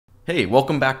Hey,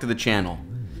 welcome back to the channel.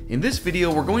 In this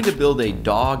video, we're going to build a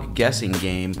dog guessing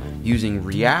game using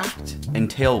React and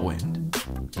Tailwind.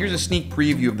 Here's a sneak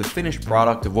preview of the finished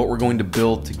product of what we're going to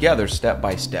build together step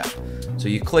by step. So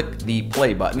you click the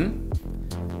play button,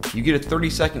 you get a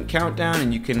 30-second countdown,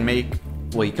 and you can make,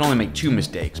 well, you can only make 2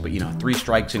 mistakes, but 3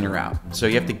 strikes and you're out. So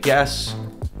you have to guess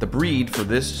the breed for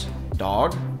this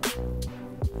dog.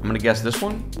 I'm gonna guess this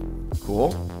one.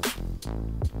 Cool.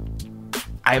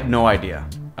 I have no idea.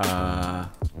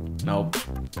 Nope.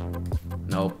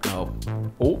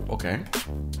 Oh, okay.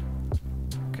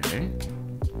 Okay.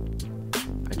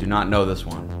 I do not know this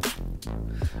one.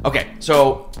 Okay,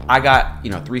 so I got,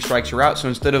 3 strikes, you're out. So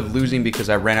instead of losing because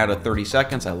I ran out of 30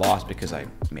 seconds, I lost because I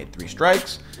made 3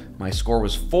 strikes. My score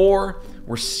was 4.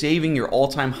 We're saving your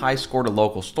all-time high score to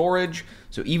local storage.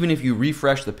 So even if you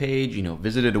refresh the page,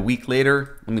 visit it a week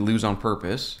later, let me lose on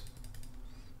purpose,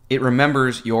 it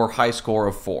remembers your high score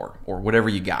of 4 or whatever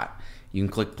you got. You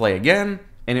can click play again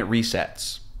and it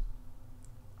resets.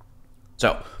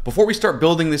 So before we start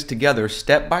building this together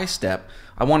step by step,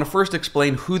 I want to first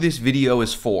explain who this video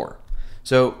is for.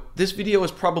 So this video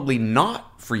is probably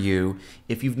not for you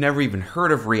if you've never even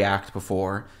heard of React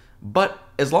before, but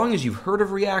as long as you've heard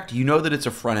of React, you know that it's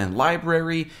a front-end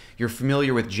library, you're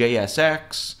familiar with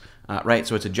JSX, right?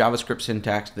 So it's a JavaScript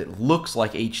syntax that looks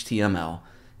like HTML.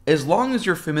 As long as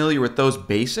you're familiar with those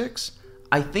basics,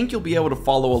 I think you'll be able to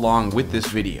follow along with this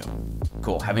video.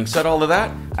 Cool. Having said all of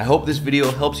that, I hope this video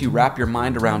helps you wrap your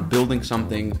mind around building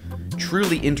something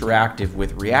truly interactive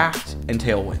with React and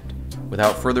Tailwind.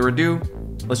 Without further ado,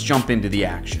 let's jump into the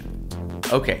action.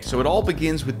 Okay, so it all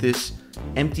begins with this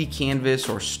empty canvas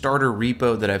or starter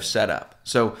repo that I've set up.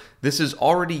 So this is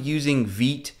already using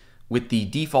Vite with the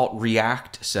default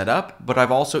React setup, but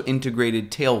I've also integrated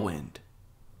Tailwind.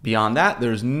 Beyond that,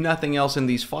 there's nothing else in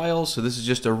these files, so this is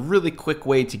just a really quick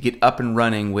way to get up and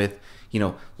running with,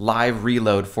 live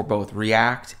reload for both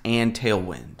React and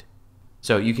Tailwind.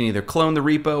 So you can either clone the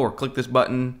repo or click this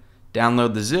button,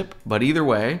 download the zip, but either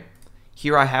way,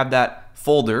 here I have that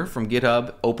folder from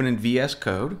GitHub open in VS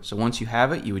Code. So once you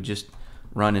have it, you would just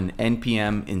run an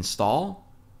npm install.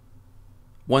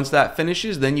 Once that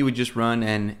finishes, then you would just run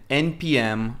an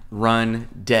npm run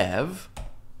dev.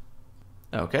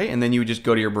 Okay, and then you would just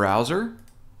go to your browser,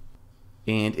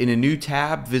 and in a new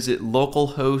tab, visit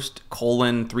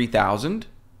localhost:3000,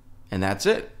 and that's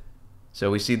it.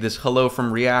 So we see this hello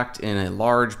from React in a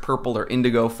large purple or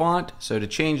indigo font. So to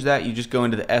change that, you just go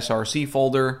into the src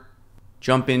folder,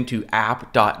 jump into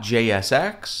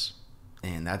app.jsx,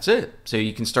 and that's it. So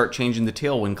you can start changing the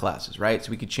Tailwind classes, right?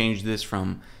 So we could change this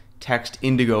from text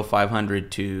indigo 500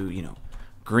 to,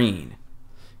 green.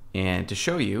 And to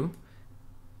show you,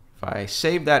 if I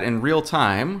save that in real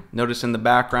time, notice in the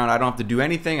background, I don't have to do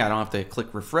anything. I don't have to click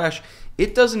refresh.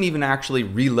 It doesn't even actually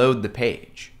reload the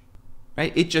page,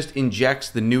 right? It just injects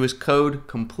the newest code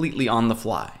completely on the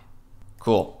fly.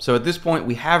 Cool. So at this point,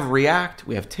 we have React,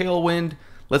 we have Tailwind.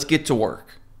 Let's get to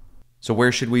work. So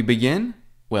where should we begin?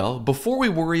 Well, before we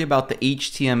worry about the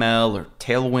HTML or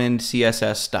Tailwind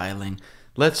CSS styling,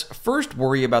 let's first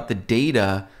worry about the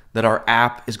data that our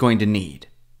app is going to need.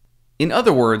 In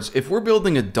other words, if we're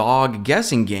building a dog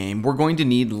guessing game, we're going to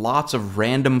need lots of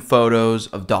random photos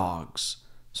of dogs.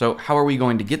 So how are we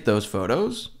going to get those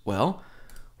photos? Well,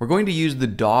 we're going to use the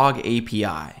dog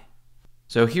API.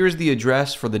 So here's the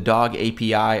address for the dog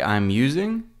API I'm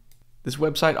using. This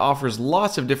website offers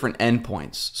lots of different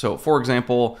endpoints. So for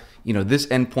example, this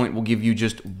endpoint will give you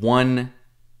just 1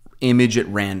 image at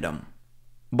random.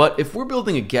 But if we're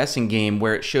building a guessing game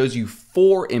where it shows you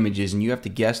 4 images and you have to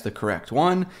guess the correct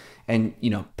one, and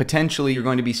potentially you're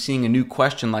going to be seeing a new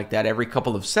question like that every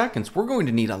couple of seconds, we're going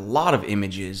to need a lot of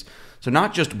images, so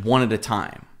not just 1 at a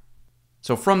time.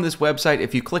 So from this website,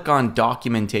 if you click on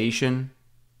documentation,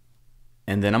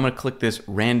 and then I'm going to click this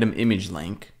random image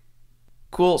link.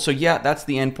 Cool, so yeah, that's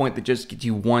the endpoint that just gets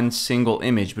you 1 single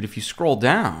image, but if you scroll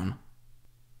down,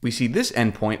 we see this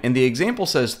endpoint, and the example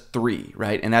says 3,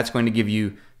 right? And that's going to give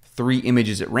you 3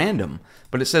 images at random,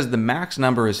 but it says the max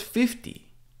number is 50.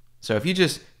 So if you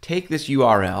just take this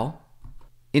URL,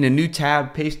 in a new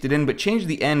tab, paste it in, but change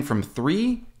the n from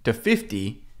 3 to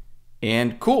 50,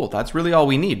 and cool, that's really all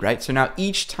we need, right? So now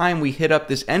each time we hit up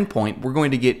this endpoint, we're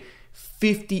going to get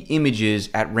 50 images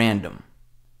at random.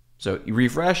 So you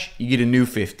refresh, you get a new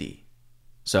 50.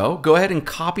 So go ahead and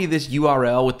copy this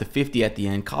URL with the 50 at the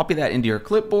end, copy that into your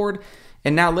clipboard,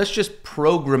 and now let's just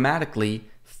programmatically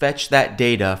fetch that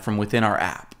data from within our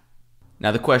app.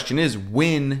 Now the question is,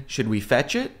 when should we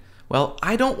fetch it? Well,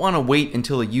 I don't want to wait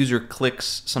until a user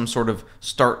clicks some sort of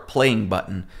start playing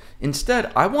button. Instead,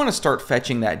 I want to start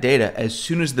fetching that data as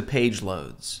soon as the page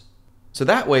loads. So So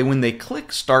that way, when they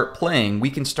click start playing, we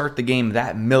can start the game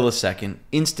that millisecond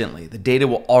instantly. The data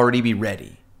will already be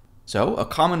ready. So a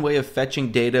common way of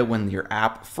fetching data when your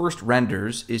app first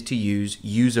renders is to use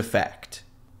useEffect.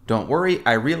 Don't worry,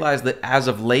 I realize that as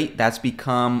of late, that's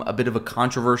become a bit of a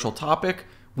controversial topic.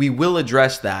 We will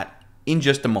address that in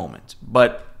just a moment.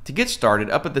 But to get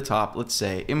started, up at the top, let's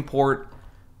say import,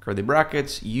 curly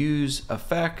brackets,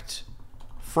 useEffect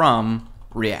from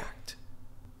React.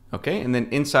 Okay, and then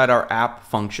inside our app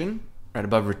function, right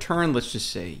above return, let's just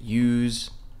say useEffect,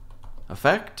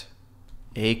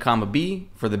 A comma B.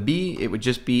 For the B, it would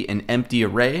just be an empty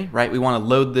array, right? We want to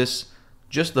load this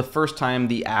just the first time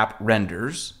the app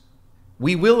renders.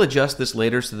 We will adjust this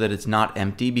later so that it's not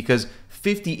empty because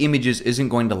 50 images isn't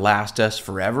going to last us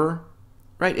forever,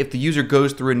 right? If the user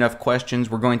goes through enough questions,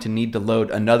 we're going to need to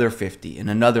load another 50 and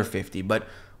another 50, but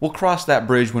we'll cross that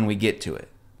bridge when we get to it.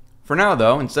 For now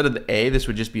though, instead of the A, this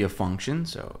would just be a function.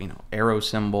 So, arrow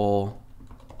symbol.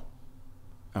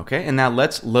 Okay, and now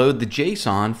let's load the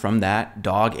JSON from that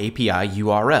dog API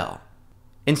URL.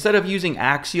 Instead of using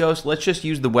Axios, let's just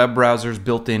use the web browser's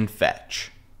built-in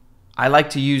fetch. I like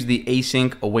to use the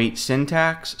async await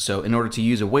syntax. So in order to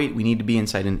use await, we need to be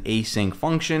inside an async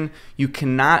function. You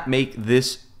cannot make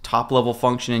this top-level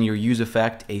function in your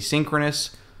useEffect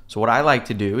asynchronous. So what I like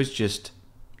to do is just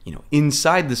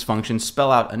inside this function,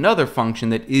 spell out another function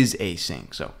that is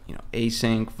async. So,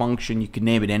 async function, you could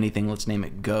name it anything. Let's name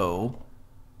it go.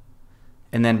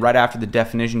 And then right after the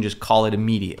definition, just call it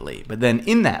immediately. But then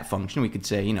in that function, we could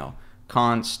say,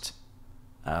 const,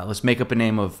 let's make up a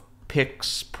name of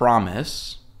pix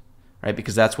promise, right?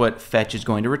 Because that's what fetch is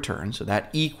going to return. So that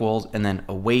equals, and then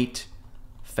await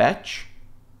fetch.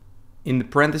 In the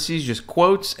parentheses, just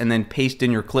quotes, and then paste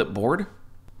in your clipboard.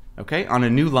 Okay, on a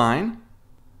new line,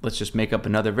 let's just make up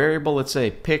another variable. Let's say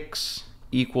pix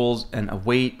equals and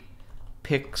await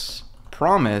pix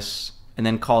promise, and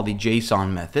then call the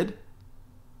JSON method.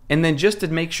 And then just to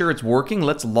make sure it's working,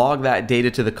 let's log that data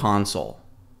to the console.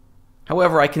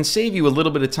 However, I can save you a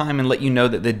little bit of time and let you know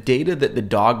that the data that the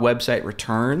dog website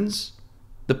returns,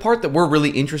 the part that we're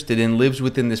really interested in lives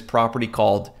within this property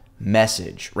called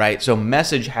message, right? So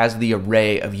message has the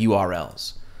array of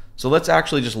URLs. So let's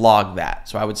actually just log that.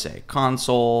 So I would say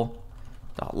console.log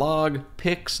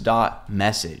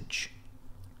pix.message.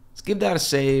 Let's give that a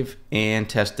save and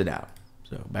test it out.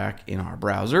 So back in our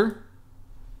browser,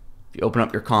 if you open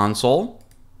up your console,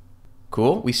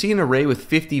 cool. We see an array with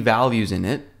 50 values in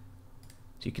it.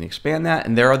 So you can expand that,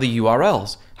 and there are the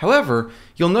URLs. However,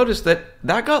 you'll notice that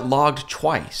that got logged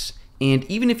twice. And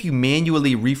even if you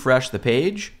manually refresh the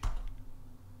page,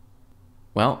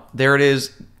 well, there it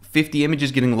is, 50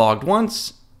 images getting logged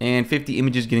once and 50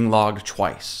 images getting logged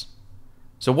twice.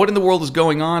 So what in the world is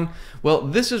going on? Well,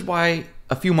 this is why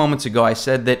a few moments ago I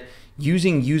said that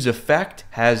using useEffect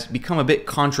has become a bit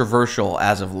controversial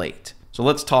as of late. So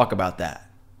let's talk about that.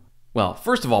 Well,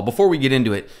 first of all, before we get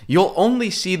into it, you'll only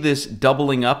see this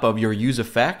doubling up of your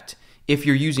useEffect if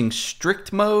you're using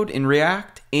strict mode in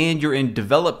React and you're in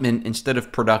development instead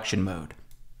of production mode.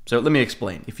 So let me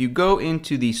explain. If you go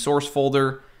into the source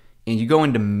folder and you go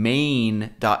into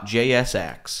main.jsx,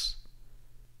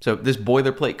 so this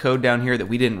boilerplate code down here that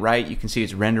we didn't write, you can see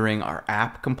it's rendering our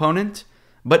app component,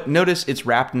 but notice it's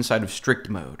wrapped inside of strict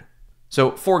mode.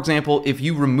 So for example, if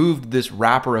you removed this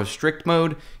wrapper of strict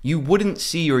mode, you wouldn't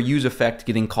see your useEffect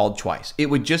getting called twice. It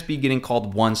would just be getting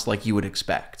called once like you would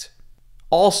expect.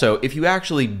 Also, if you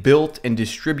actually built and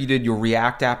distributed your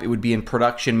React app, it would be in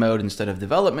production mode instead of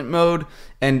development mode.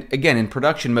 And again, in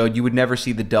production mode, you would never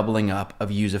see the doubling up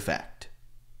of useEffect.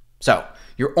 So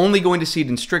you're only going to see it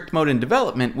in strict mode in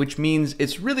development, which means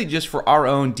it's really just for our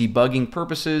own debugging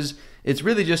purposes. It's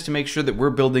really just to make sure that we're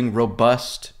building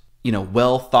robust,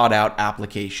 well thought out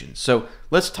applications. So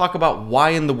let's talk about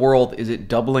why in the world is it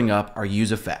doubling up our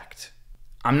useEffect.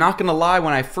 I'm not going to lie,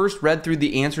 when I first read through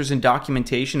the answers and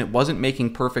documentation, it wasn't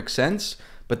making perfect sense.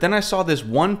 But then I saw this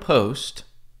one post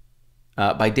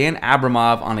by Dan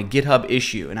Abramov on a GitHub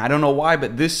issue. And I don't know why,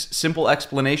 but this simple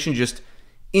explanation just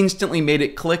instantly made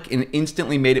it click and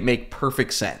instantly made it make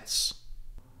perfect sense.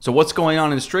 So what's going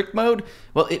on in strict mode?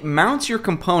 Well, it mounts your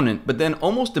component, but then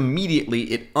almost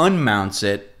immediately it unmounts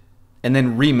it and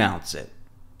then remounts it.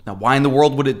 Now, why in the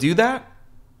world would it do that?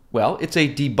 Well, it's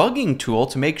a debugging tool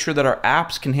to make sure that our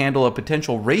apps can handle a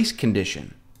potential race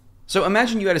condition. So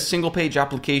imagine you had a single page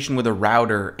application with a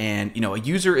router and a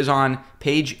user is on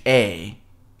page A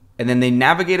and then they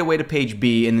navigate away to page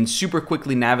B and then super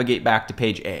quickly navigate back to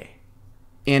page A.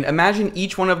 And imagine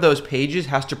each one of those pages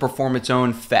has to perform its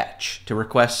own fetch to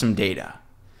request some data.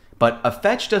 But a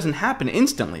fetch doesn't happen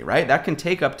instantly, right? That can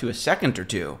take up to a second or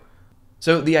two.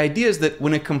 So the idea is that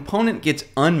when a component gets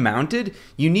unmounted,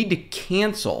 you need to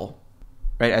cancel,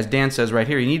 right? As Dan says right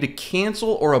here, you need to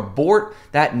cancel or abort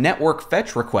that network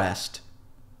fetch request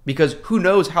because who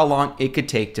knows how long it could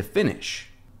take to finish.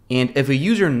 And if a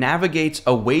user navigates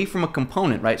away from a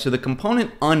component, right? So the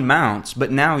component unmounts, but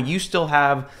now you still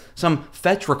have some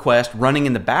fetch request running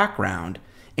in the background.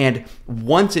 And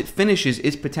once it finishes,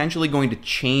 it's potentially going to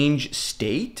change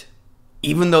state,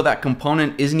 even though that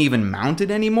component isn't even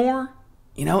mounted anymore.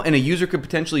 And a user could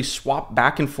potentially swap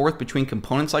back and forth between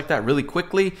components like that really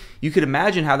quickly. You could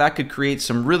imagine how that could create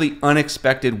some really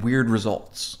unexpected weird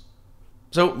results.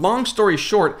 So long story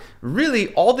short,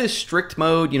 really all this strict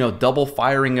mode, double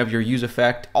firing of your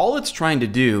useEffect, all it's trying to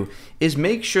do is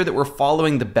make sure that we're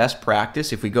following the best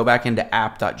practice. If we go back into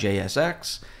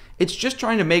app.jsx, it's just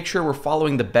trying to make sure we're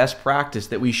following the best practice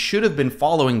that we should have been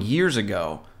following years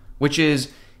ago, which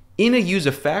is in a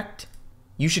useEffect,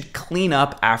 you should clean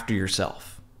up after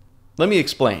yourself. Let me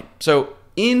explain. So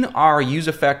in our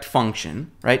useEffect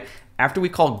function, right, after we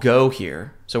call go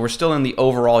here, so we're still in the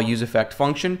overall useEffect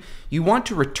function, you want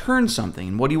to return something.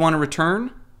 And what do you want to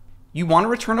return? You want to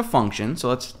return a function, so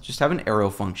let's just have an arrow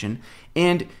function,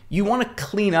 and you want to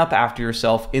clean up after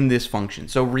yourself in this function.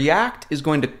 So React is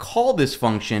going to call this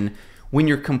function when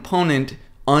your component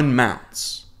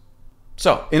unmounts.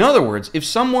 So in other words, if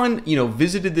someone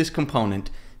visited this component,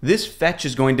 this fetch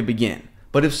is going to begin.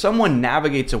 But if someone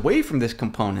navigates away from this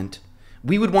component,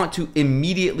 we would want to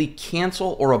immediately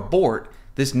cancel or abort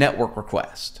this network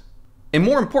request. And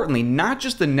more importantly, not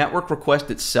just the network request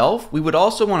itself, we would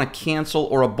also want to cancel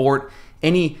or abort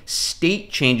any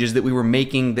state changes that we were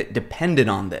making that depended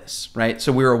on this, right?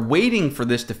 So we were waiting for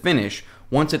this to finish.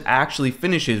 Once it actually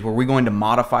finishes, were we going to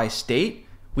modify state?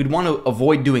 We'd want to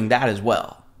avoid doing that as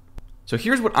well. So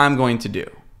here's what I'm going to do.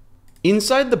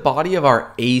 Inside the body of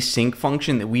our async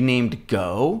function that we named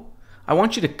go, I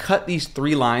want you to cut these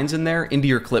 3 lines in there into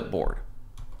your clipboard.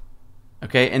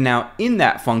 Okay, and now in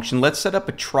that function, let's set up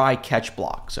a try catch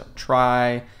block. So try,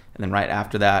 and then right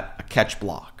after that, a catch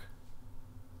block.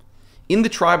 In the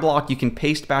try block, you can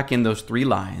paste back in those 3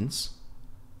 lines.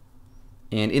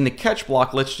 And in the catch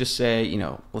block, let's just say,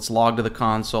 let's log to the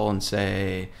console and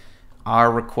say,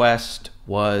 our request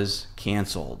was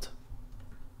canceled.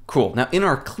 Cool. Now in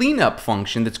our cleanup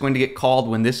function that's going to get called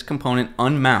when this component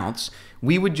unmounts,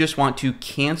 we would just want to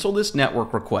cancel this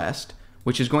network request,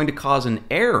 which is going to cause an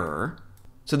error.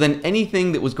 So then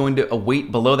anything that was going to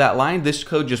await below that line, this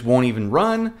code just won't even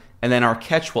run, and then our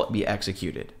catch will be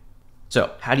executed.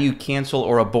 So how do you cancel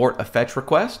or abort a fetch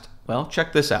request? Well,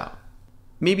 check this out.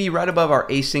 Maybe right above our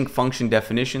async function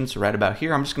definition, so right about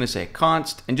here, I'm just going to say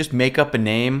const and just make up a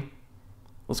name.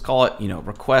 Let's call it,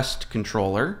 request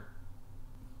controller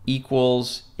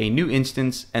equals a new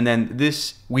instance, and then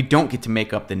this, we don't get to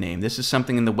make up the name. This is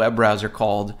something in the web browser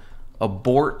called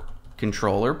abort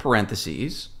controller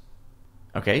parentheses.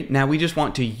 Okay, now we just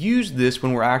want to use this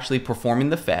when we're actually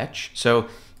performing the fetch. So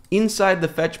inside the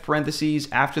fetch parentheses,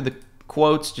 after the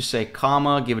quotes, just say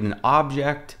comma, give it an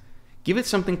object, give it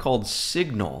something called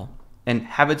signal, and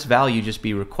have its value just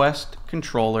be request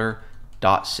controller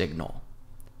dot signal.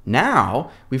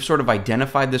 Now we've sort of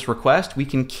identified this request, we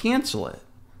can cancel it.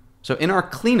 So in our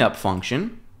cleanup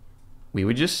function, we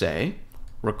would just say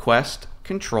request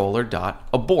controller dot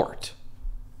abort.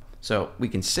 So we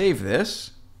can save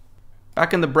this.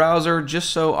 Back in the browser, just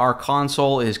so our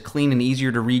console is clean and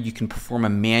easier to read, you can perform a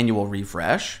manual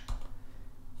refresh.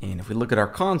 And if we look at our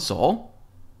console,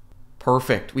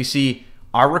 perfect. We see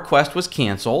our request was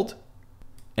canceled,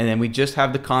 and then we just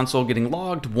have the console getting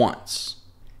logged once.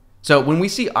 So when we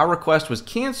see our request was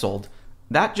canceled,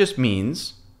 that just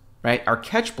means, right, our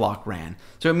catch block ran.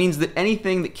 So it means that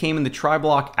anything that came in the try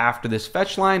block after this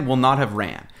fetch line will not have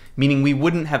ran, meaning we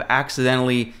wouldn't have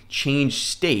accidentally changed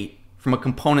state from a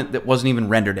component that wasn't even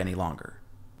rendered any longer.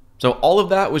 So all of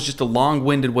that was just a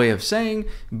long-winded way of saying,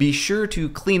 be sure to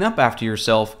clean up after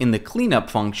yourself in the cleanup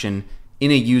function in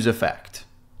a useEffect.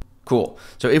 Cool.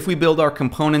 So if we build our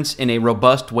components in a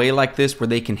robust way like this, where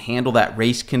they can handle that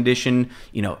race condition,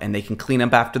 and they can clean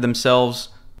up after themselves,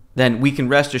 then we can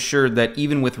rest assured that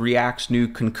even with React's new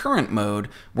concurrent mode,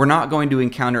 we're not going to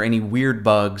encounter any weird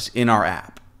bugs in our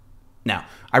app. Now,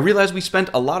 I realize we spent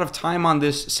a lot of time on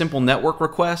this simple network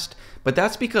request, but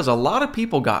that's because a lot of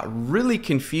people got really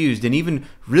confused and even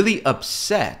really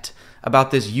upset about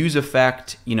this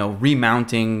useEffect,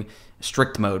 remounting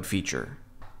strict mode feature.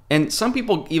 And some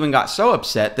people even got so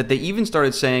upset that they even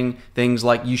started saying things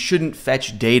like you shouldn't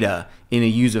fetch data in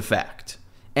a useEffect.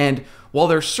 And while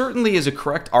there certainly is a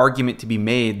correct argument to be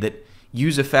made that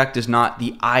useEffect is not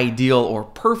the ideal or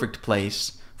perfect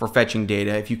place for fetching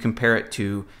data if you compare it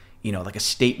to like a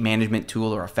state management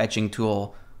tool or a fetching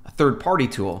tool, a third-party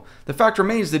tool. The fact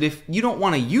remains that if you don't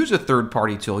want to use a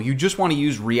third-party tool, you just want to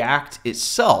use React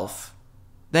itself,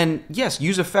 then yes,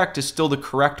 useEffect is still the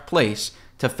correct place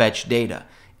to fetch data.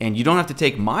 And you don't have to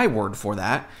take my word for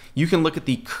that. You can look at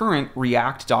the current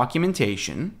React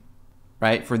documentation,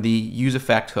 right, for the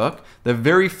useEffect hook. The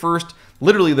very first,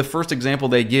 literally the first example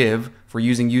they give for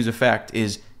using useEffect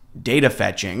is data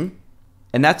fetching.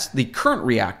 And that's the current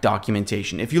React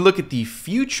documentation. If you look at the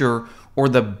future or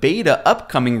the beta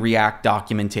upcoming React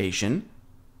documentation,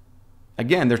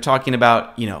 again, they're talking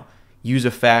about,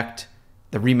 useEffect,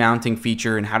 the remounting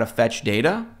feature, and how to fetch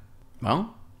data.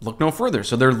 Well, look no further.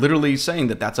 So they're literally saying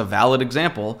that that's a valid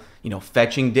example,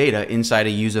 fetching data inside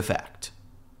a useEffect.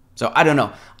 So I don't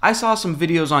know. I saw some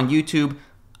videos on YouTube.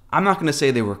 I'm not going to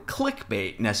say they were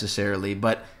clickbait necessarily,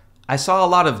 but I saw a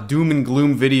lot of doom and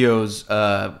gloom videos,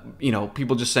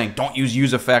 people just saying, don't use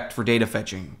useEffect for data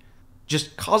fetching.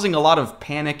 Just causing a lot of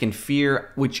panic and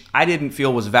fear, which I didn't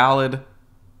feel was valid.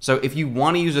 So if you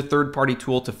want to use a third-party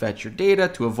tool to fetch your data,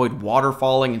 to avoid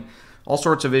waterfalling and all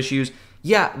sorts of issues,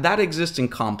 yeah, that exists in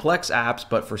complex apps,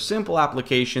 but for simple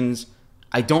applications,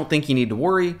 I don't think you need to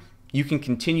worry. You can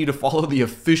continue to follow the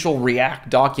official React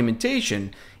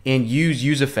documentation and use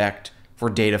useEffect for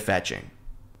data fetching.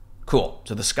 Cool,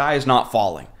 so the sky is not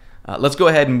falling. Let's go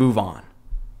ahead and move on.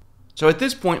 So at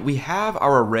this point, we have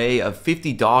our array of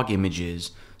 50 dog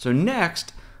images. So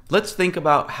next, let's think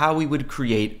about how we would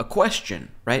create a question,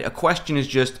 right? A question is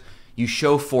just, you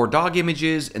show 4 dog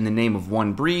images and the name of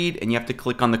one breed, and you have to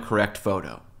click on the correct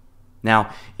photo.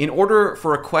 Now, in order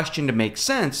for a question to make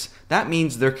sense, that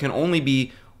means there can only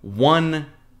be one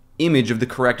image of the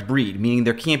correct breed, meaning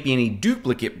there can't be any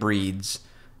duplicate breeds,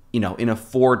 in a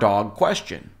 4-dog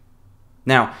question.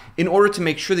 Now, in order to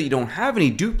make sure that you don't have any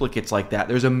duplicates like that,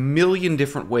 there's a million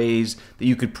different ways that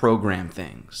you could program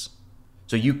things.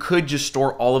 So you could just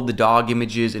store all of the dog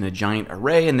images in a giant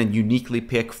array and then uniquely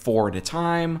pick 4 at a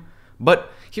time.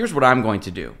 But here's what I'm going to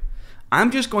do.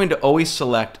 I'm just going to always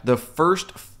select the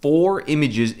first 4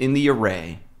 images in the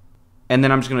array, and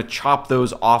then I'm just going to chop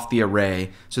those off the array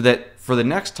so that for the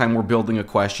next time we're building a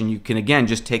question, you can again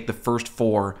just take the first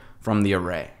 4 from the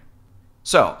array.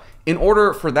 So in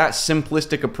order for that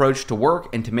simplistic approach to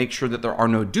work and to make sure that there are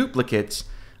no duplicates,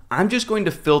 I'm just going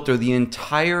to filter the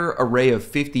entire array of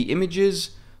 50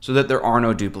 images so that there are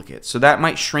no duplicates. So that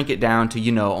might shrink it down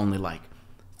to, only like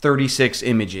 36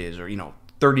 images or,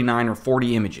 39 or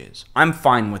 40 images. I'm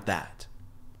fine with that.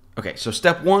 Okay, so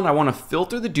step 1, I want to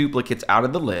filter the duplicates out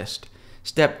of the list.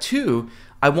 Step 2,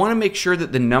 I want to make sure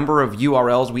that the number of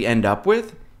URLs we end up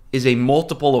with is a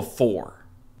multiple of 4.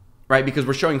 Right, because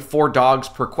we're showing 4 dogs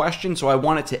per question, so I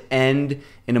want it to end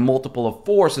in a multiple of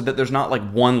 4 so that there's not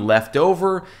like one left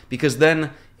over, because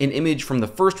then an image from the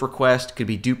first request could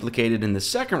be duplicated in the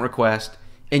second request,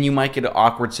 and you might get an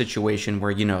awkward situation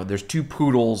where, there's 2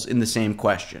 poodles in the same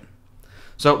question.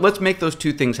 So let's make those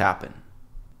 2 things happen.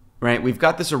 Right, we've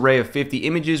got this array of 50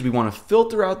 images. We want to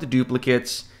filter out the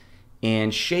duplicates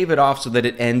and shave it off so that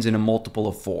it ends in a multiple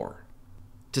of 4.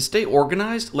 To stay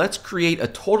organized, let's create a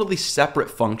totally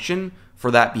separate function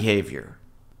for that behavior.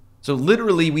 So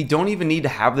literally, we don't even need to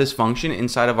have this function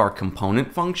inside of our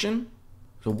component function.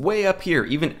 So way up here,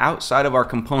 even outside of our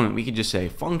component, we could just say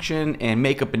function and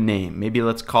make up a name. Maybe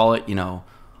let's call it,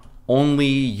 only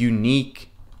unique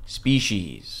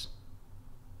species,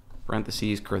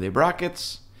 parentheses, curly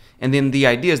brackets. And then the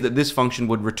idea is that this function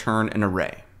would return an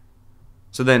array.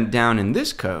 So then down in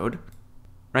this code,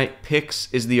 right, pix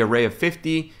is the array of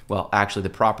 50, well, actually the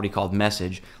property called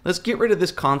message. Let's get rid of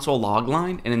this console log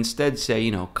line and instead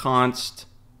say, const,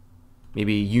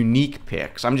 maybe unique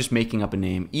pix, I'm just making up a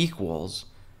name, equals,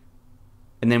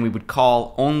 and then we would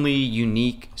call only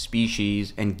unique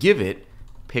species and give it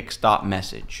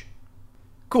pix.message.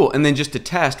 Cool, and then just to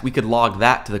test, we could log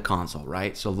that to the console,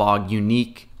 right? So log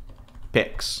unique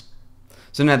pix.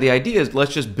 So now the idea is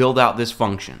let's just build out this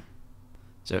function.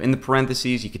 So in the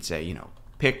parentheses, you could say,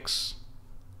 pix.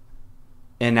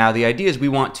 And now the idea is we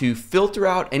want to filter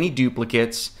out any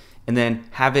duplicates and then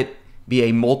have it be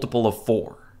a multiple of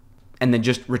 4 and then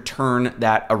just return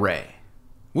that array.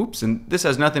 Whoops, and this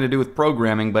has nothing to do with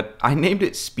programming, but I named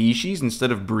it species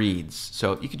instead of breeds.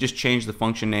 So you could just change the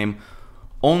function name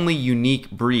only unique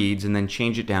breeds and then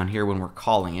change it down here when we're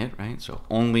calling it, right? So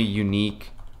only unique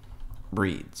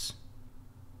breeds.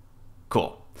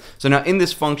 Cool. So now in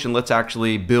this function, let's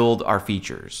actually build our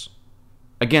features.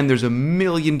 Again, there's a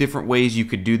million different ways you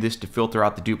could do this to filter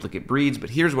out the duplicate breeds,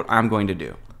 but here's what I'm going to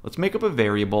do. Let's make up a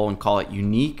variable and call it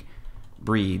unique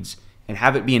breeds and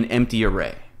have it be an empty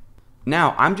array.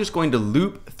 Now I'm just going to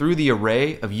loop through the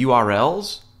array of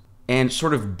URLs and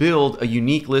sort of build a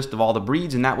unique list of all the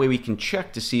breeds, and that way we can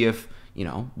check to see if,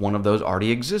 one of those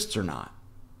already exists or not.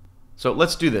 So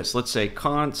let's do this. Let's say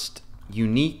const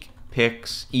unique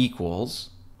pix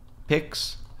equals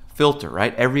pix filter,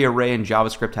 right? Every array in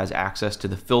JavaScript has access to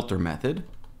the filter method.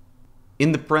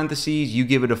 In the parentheses, you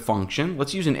give it a function.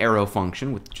 Let's use an arrow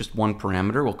function with just one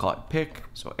parameter. We'll call it pic.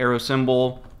 So arrow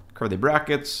symbol, curly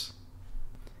brackets.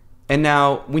 And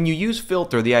now when you use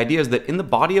filter, the idea is that in the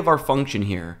body of our function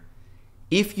here,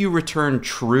 if you return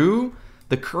true,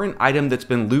 the current item that's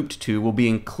been looped to will be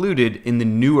included in the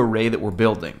new array that we're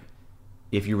building.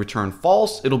 If you return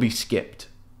false, it'll be skipped.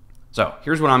 So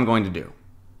here's what I'm going to do.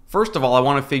 First of all, I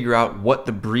want to figure out what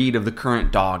the breed of the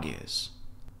current dog is.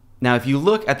 Now, if you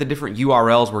look at the different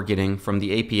URLs we're getting from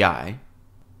the API,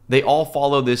 they all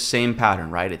follow this same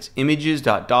pattern, right? It's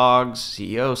images.dogs,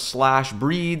 CEO,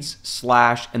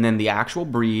 /breeds, / and then the actual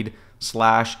breed, /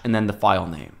 and then the file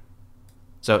name.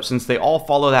 So since they all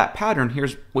follow that pattern,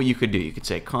 here's what you could do. You could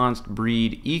say const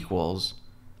breed equals,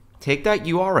 take that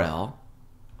URL,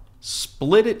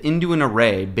 split it into an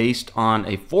array based on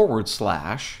a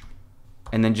 /,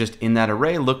 and then just in that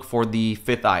array, look for the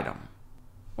 5th item,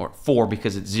 or 4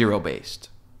 because it's 0 based.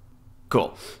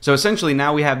 Cool. So essentially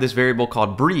now we have this variable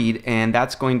called breed, and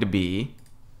that's going to be,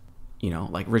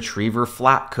 like retriever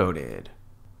flat coded,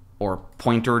 or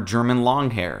pointer German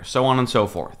long hair, so on and so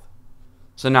forth.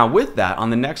 So now with that, on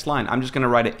the next line, I'm just going to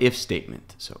write an if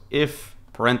statement. So if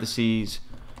parentheses,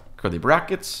 curly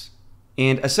brackets,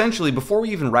 and essentially before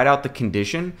we even write out the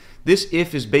condition, this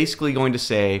if is basically going to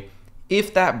say,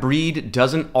 if that breed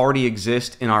doesn't already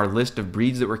exist in our list of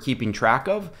breeds that we're keeping track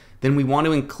of, then we want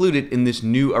to include it in this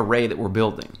new array that we're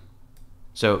building.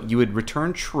 So you would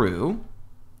return true,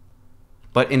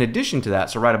 but in addition to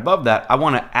that, so right above that, I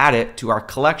want to add it to our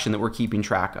collection that we're keeping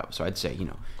track of. So I'd say,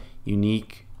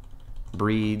 unique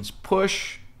breeds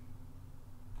push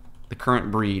the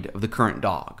current breed of the current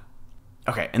dog.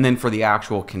 Okay, and then for the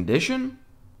actual condition,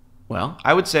 well,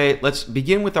 I would say let's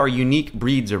begin with our unique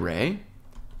breeds array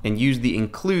and use the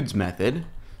includes method.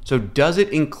 So does it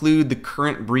include the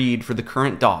current breed for the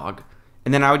current dog?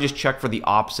 And then I would just check for the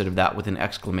opposite of that with an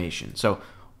exclamation. So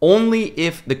only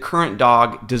if the current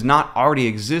dog does not already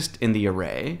exist in the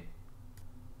array.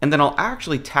 And then I'll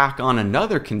actually tack on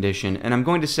another condition, and I'm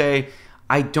going to say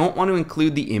I don't want to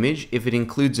include the image if it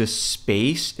includes a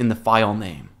space in the file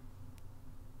name.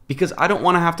 Because I don't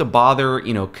want to have to bother,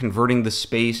 converting the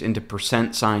space into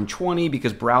 %20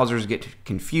 because browsers get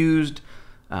confused.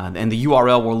 And the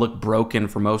URL will look broken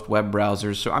for most web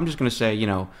browsers. So I'm just going to say,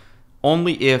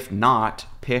 only if not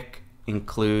pic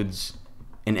includes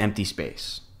an empty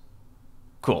space.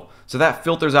 Cool. So that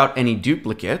filters out any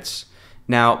duplicates.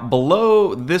 Now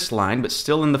below this line, but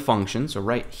still in the function, so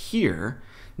right here,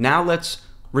 now let's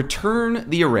return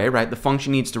the array, right? The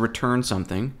function needs to return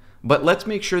something, but let's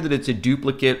make sure that it's a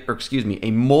duplicate, or excuse me,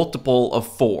 a multiple of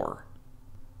 4.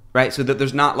 Right, so that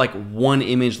there's not like one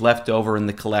image left over in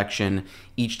the collection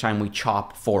each time we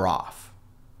chop 4 off.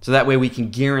 So that way we can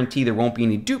guarantee there won't be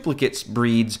any duplicates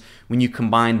breeds when you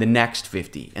combine the next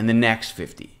 50 and the next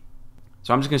 50.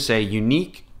 So I'm just going to say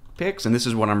unique pix, and this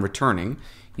is what I'm returning.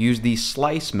 Use the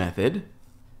slice method.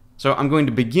 So I'm going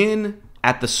to begin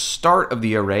at the start of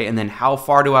the array, and then how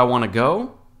far do I want to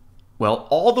go? Well,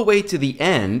 all the way to the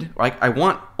end. Like I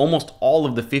want almost all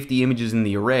of the 50 images in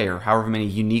the array, or however many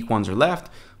unique ones are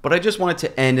left, but I just want it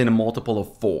to end in a multiple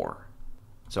of 4.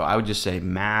 So I would just say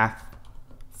math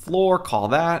floor, call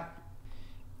that,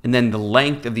 and then the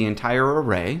length of the entire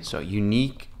array, so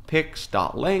unique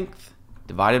pix.length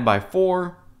divided by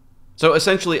 4. So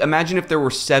essentially, imagine if there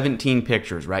were 17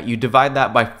 pictures, right? You divide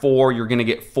that by 4, you're going to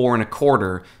get 4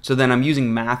 1/4. So then I'm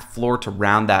using math floor to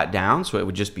round that down, so it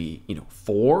would just be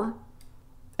 4.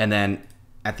 And then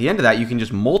at the end of that, you can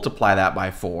just multiply that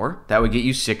by 4. That would get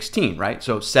you 16, right?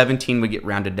 So 17 would get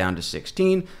rounded down to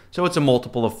 16, so it's a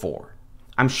multiple of 4.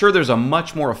 I'm sure there's a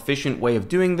much more efficient way of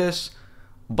doing this,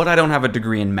 but I don't have a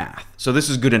degree in math, so this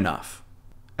is good enough.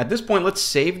 At this point, let's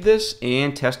save this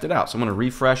and test it out. So I'm going to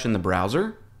refresh in the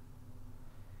browser.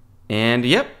 And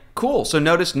yep, cool. So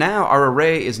notice now our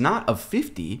array is not of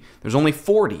 50, there's only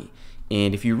 40.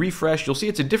 And if you refresh, you'll see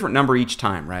it's a different number each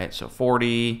time, right? So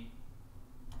 40,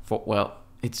 well,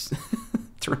 it's,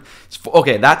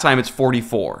 okay, that time it's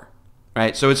 44,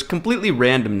 right? So it's completely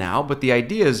random now, but the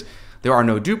idea is there are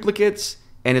no duplicates,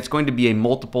 and it's going to be a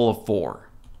multiple of 4.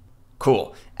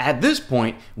 Cool. At this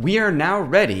point, we are now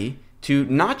ready to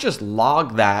not just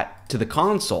log that to the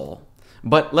console,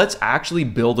 but let's actually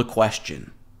build a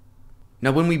question.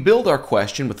 Now, when we build our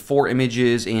question with 4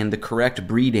 images and the correct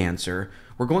breed answer,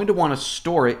 we're going to want to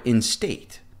store it in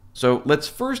state. So let's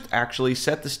first actually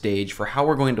set the stage for how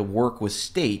we're going to work with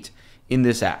state in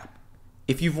this app.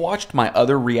 If you've watched my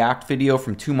other React video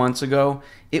from 2 months ago,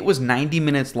 it was 90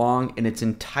 minutes long and it's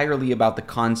entirely about the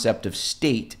concept of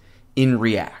state in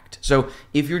React. So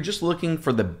if you're just looking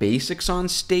for the basics on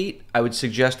state, I would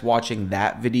suggest watching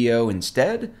that video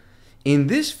instead. In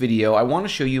this video, I want to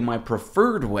show you my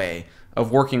preferred way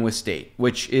of working with state,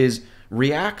 which is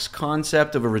React's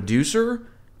concept of a reducer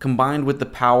combined with the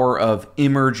power of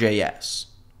Immer.js.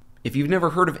 If you've never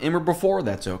heard of Immer before,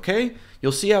 that's okay.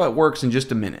 You'll see how it works in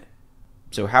just a minute.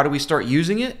 So how do we start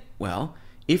using it? Well,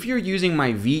 if you're using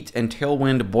my Vite and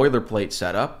Tailwind boilerplate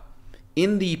setup,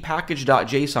 in the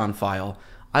package.json file,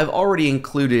 I've already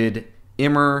included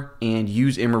Immer and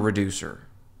useImmer Reducer.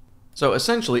 So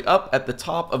essentially, up at the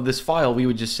top of this file, we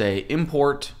would just say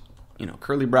import,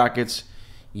 curly brackets,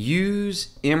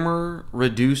 useImmer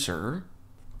Reducer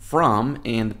from,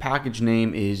 and the package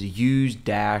name is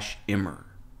use-immer.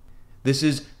 This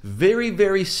is very,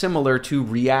 very similar to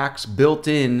React's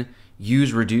built-in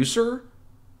use reducer,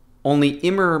 only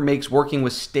Immer makes working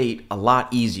with state a lot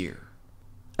easier.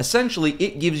 Essentially,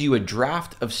 it gives you a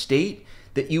draft of state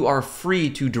that you are free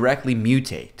to directly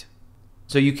mutate.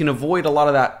 So you can avoid a lot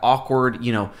of that awkward,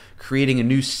 creating a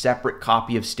new separate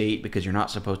copy of state because you're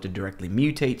not supposed to directly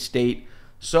mutate state,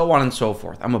 so on and so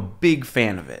forth. I'm a big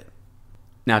fan of it.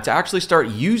 Now to actually start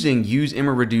using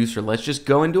useImmer Reducer, let's just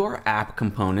go into our app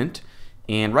component,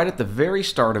 and right at the very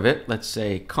start of it, let's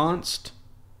say const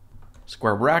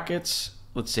square brackets,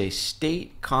 let's say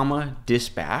state,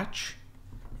 dispatch,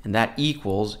 and that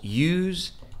equals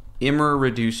useImmer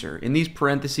Reducer. In these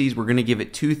parentheses, we're going to give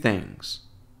it two things.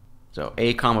 So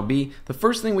a, b. The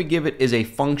first thing we give it is a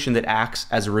function that acts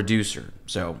as a reducer.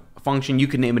 So a function, you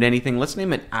can name it anything. Let's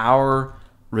name it our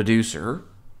reducer.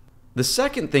 The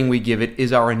second thing we give it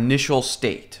is our initial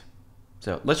state.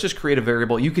 So let's just create a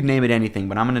variable. You could name it anything,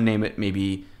 but I'm going to name it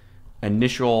maybe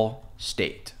initial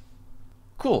state.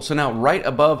 Cool. So now right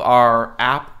above our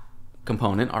app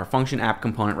component, our function app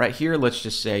component right here, let's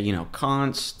just say,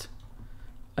 const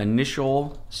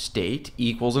initial state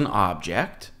equals an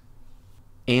object.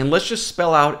 And let's just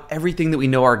spell out everything that we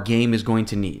know our game is going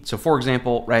to need. So for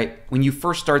example, right, when you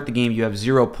first start the game, you have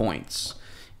 0 points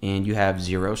and you have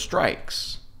 0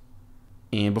 strikes.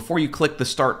 And before you click the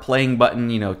start playing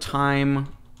button,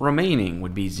 time remaining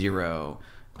would be 0.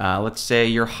 Let's say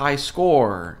your high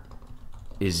score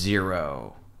is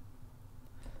 0.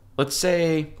 Let's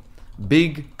say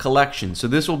big collection. So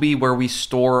this will be where we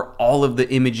store all of the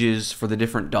images for the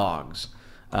different dogs.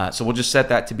 So we'll just set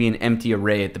that to be an empty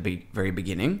array at the very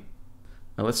beginning.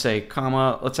 Now let's say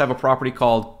let's have a property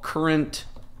called current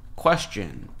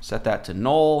question. Set that to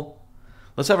null.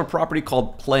 Let's have a property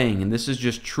called playing, and this is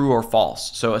just true or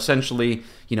false. So essentially,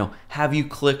 have you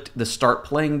clicked the start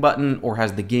playing button or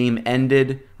has the game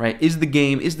ended, right? Is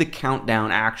the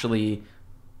countdown actually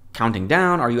counting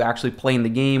down? Are you actually playing the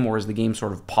game, or is the game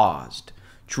sort of paused?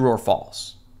 True or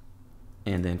false?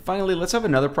 And then finally, let's have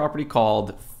another property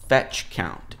called fetch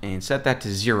count and set that to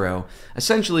 0.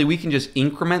 Essentially, we can just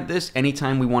increment this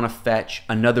anytime we want to fetch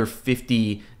another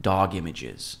 50 dog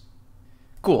images.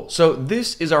 Cool, so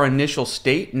this is our initial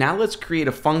state. Now let's create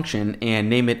a function and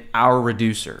name it our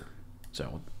reducer.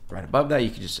 So right above that, you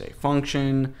can just say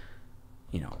function,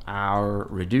 our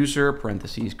reducer,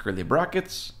 parentheses, curly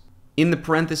brackets. In the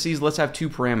parentheses, let's have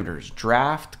two parameters,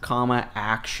 draft,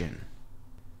 action.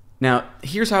 Now,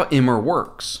 here's how Immer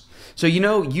works. So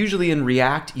usually in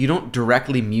React, you don't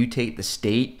directly mutate the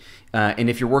state. And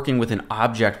if you're working with an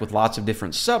object with lots of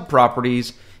different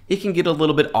sub-properties, it can get a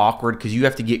little bit awkward because you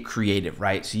have to get creative,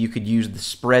 right? So you could use the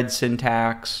spread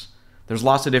syntax. There's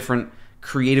lots of different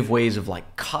creative ways of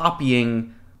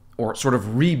copying or sort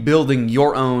of rebuilding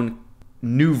your own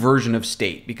new version of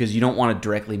state because you don't want to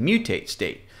directly mutate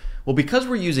state. Well, because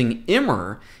we're using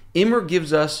Immer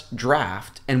gives us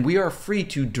draft, and we are free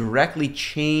to directly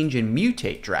change and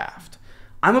mutate draft.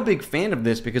 I'm a big fan of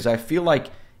this because I feel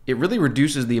like it really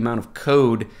reduces the amount of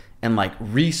code and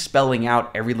respelling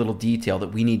out every little detail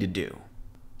that we need to do.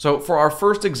 So for our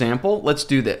first example, let's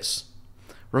do this.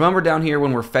 Remember down here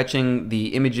when we're fetching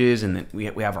the images and then we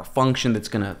have our function that's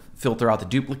going to filter out the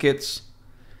duplicates?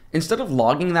 Instead of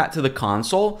logging that to the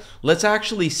console, let's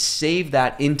actually save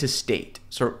that into state.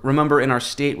 So remember in our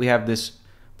state, we have this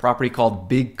property called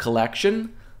big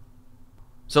collection.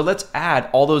 So let's add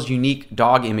all those unique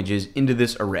dog images into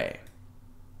this array.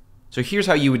 So here's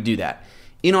how you would do that.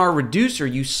 In our reducer,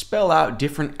 you spell out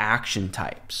different action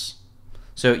types.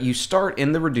 So you start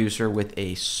in the reducer with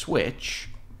a switch,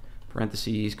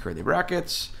 parentheses, curly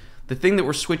brackets. The thing that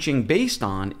we're switching based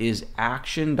on is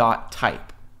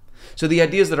action.type. So the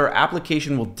idea is that our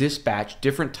application will dispatch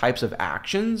different types of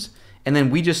actions, and then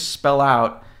we just spell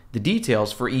out the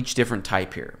details for each different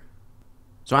type here.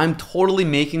 So I'm totally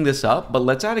making this up, but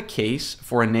let's add a case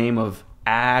for a name of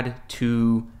add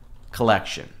to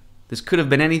collection. This could have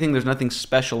been anything. There's nothing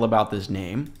special about this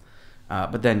name,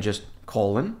 but then just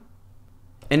colon.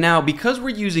 And now because we're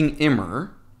using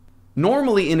Immer,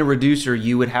 normally in a reducer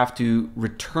you would have to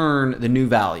return the new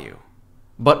value.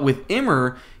 But with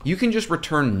Immer, you can just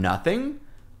return nothing.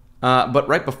 But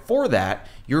right before that,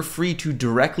 you're free to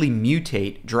directly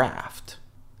mutate draft.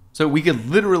 So we could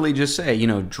literally just say, you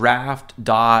know, draft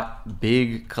dot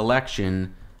big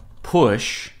collection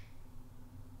push,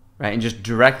 right, and just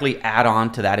directly add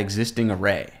on to that existing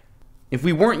array. If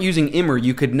we weren't using Immer,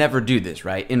 you could never do this,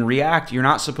 right? In React, you're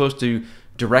not supposed to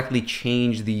directly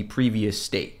change the previous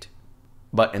state.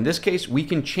 But in this case, we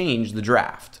can change the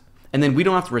draft. And then we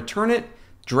don't have to return it.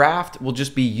 Draft will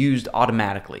just be used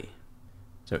automatically.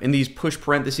 So in these push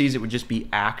parentheses, it would just be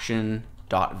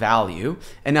action.value.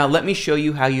 And now let me show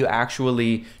you how you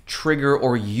actually trigger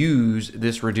or use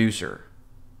this reducer.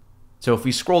 So if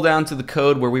we scroll down to the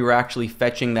code where we were actually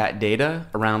fetching that data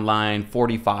around line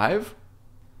 45,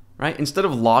 right? Instead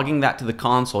of logging that to the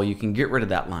console, you can get rid of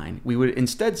that line. We would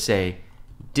instead say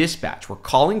dispatch. We're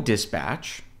calling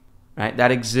dispatch, right?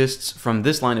 That exists from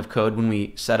this line of code when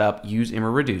we set up use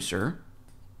Immer Reducer.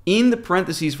 In the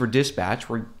parentheses for dispatch,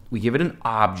 we give it an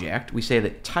object. We say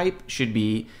that type should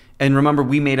be, and remember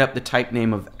we made up the type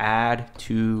name of add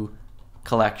to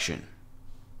collection,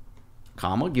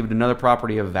 comma, give it another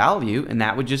property of value, and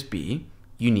that would just be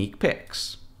unique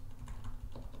picks.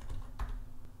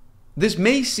 This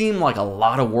may seem like a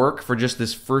lot of work for just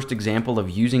this first example of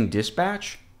using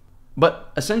dispatch,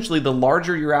 but essentially the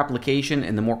larger your application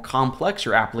and the more complex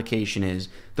your application is,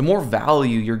 the more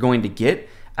value you're going to get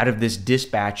out of this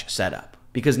dispatch setup.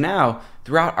 Because now,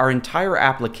 throughout our entire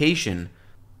application,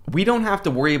 we don't have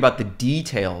to worry about the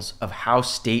details of how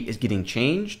state is getting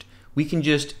changed. We can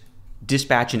just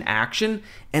dispatch an action,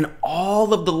 and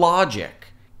all of the logic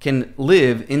can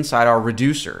live inside our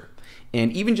reducer.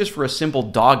 And even just for a simple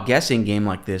dog guessing game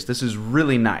like this, this is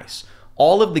really nice.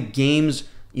 All of the game's,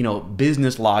 you know,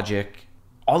 business logic,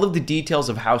 all of the details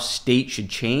of how state should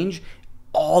change,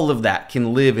 all of that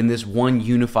can live in this one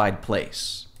unified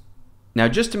place. Now,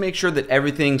 just to make sure that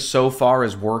everything so far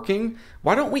is working,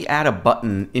 why don't we add a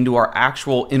button into our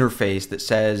actual interface that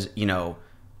says, you know,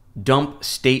 dump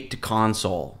state to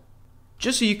console,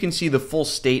 just so you can see the full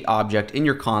state object in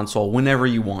your console whenever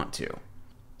you want to.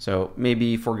 So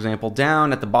maybe, for example,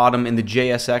 down at the bottom in the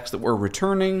JSX that we're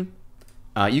returning,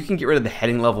 you can get rid of the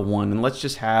heading level 1, and let's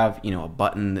just have, you know, a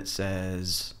button that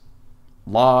says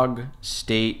log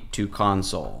state to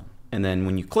console. And then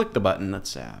when you click the button,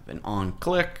 let's have an on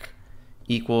click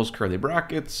equals curly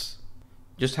brackets.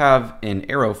 Just have an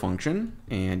arrow function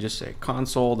and just say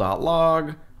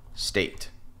console.log state.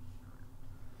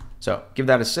 So give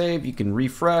that a save. You can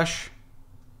refresh.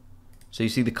 So you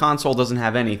see the console doesn't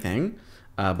have anything,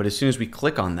 but as soon as we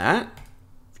click on that,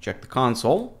 check the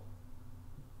console.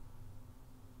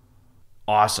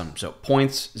 Awesome. So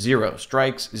points 0,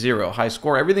 strikes 0, high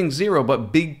score, everything's 0,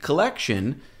 but big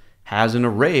collection has an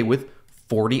array with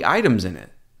 40 items in it.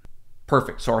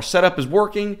 Perfect. So our setup is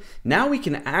working. Now we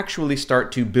can actually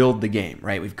start to build the game,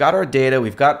 right? We've got our data.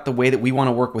 We've got the way that we want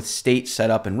to work with state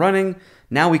set up and running.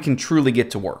 Now we can truly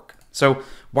get to work. So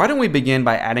why don't we begin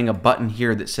by adding a button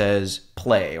here that says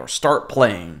play or start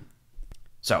playing.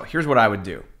 So here's what I would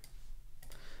do.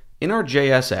 In our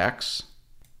JSX,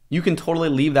 you can totally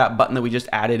leave that button that we just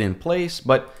added in place,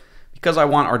 but because I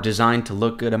want our design to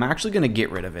look good, I'm actually going to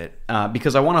get rid of it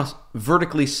because I want to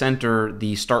vertically center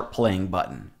the start playing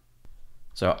button.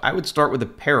 So I would start with a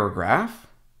paragraph.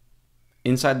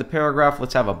 Inside the paragraph,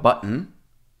 let's have a button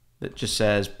that just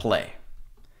says play.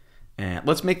 And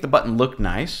let's make the button look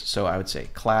nice. So I would say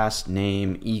class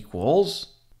name equals,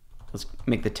 let's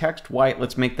make the text white.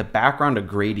 Let's make the background a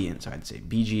gradient. So I'd say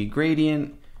BG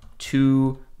gradient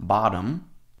to bottom.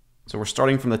 So we're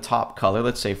starting from the top color.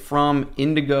 Let's say from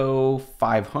indigo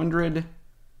 500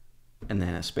 and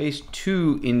then a space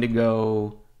to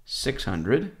indigo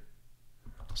 600.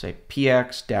 Say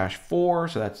px-4,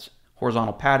 so that's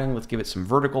horizontal padding. Let's give it some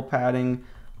vertical padding.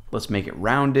 Let's make it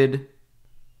rounded.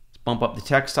 Let's bump up the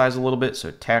text size a little bit,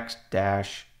 so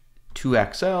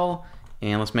text-2xl,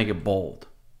 and let's make it bold.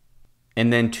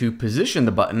 And then to position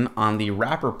the button on the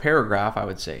wrapper paragraph, I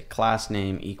would say class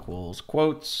name equals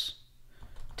quotes,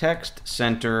 text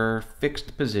center,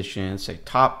 fixed position, say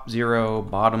top 0,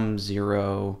 bottom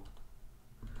 0,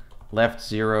 left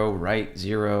 0, right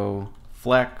 0,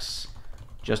 flex,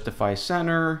 justify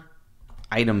center,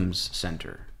 items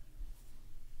center.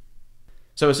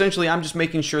 So essentially, I'm just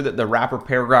making sure that the wrapper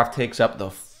paragraph takes up the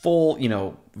full,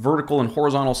 vertical and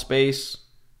horizontal space.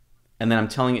 And then I'm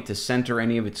telling it to center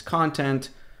any of its content.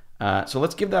 So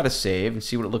let's give that a save and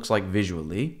see what it looks like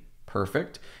visually.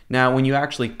 Perfect. Now, when you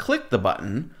actually click the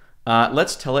button,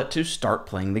 let's tell it to start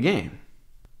playing the game.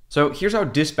 So here's how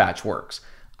dispatch works.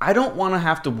 I don't want to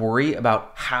have to worry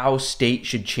about how state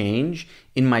should change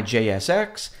in my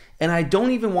JSX, and I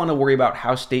don't even want to worry about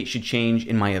how state should change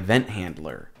in my event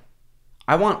handler.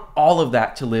 I want all of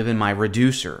that to live in my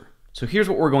reducer. So here's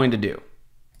what we're going to do.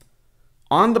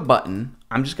 On the button,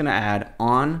 I'm just going to add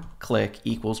onClick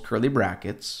equals curly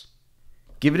brackets,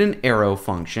 give it an arrow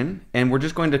function, and we're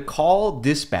just going to call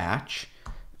dispatch.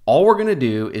 All we're going to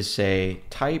do is say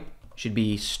type should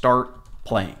be start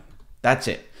playing. That's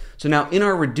it. So now in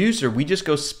our reducer, we just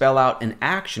go spell out an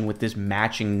action with this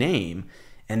matching name,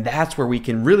 and that's where we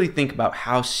can really think about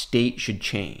how state should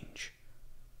change.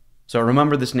 So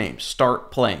remember this name,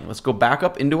 start playing. Let's go back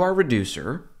up into our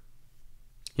reducer.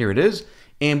 Here it is.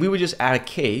 And we would just add a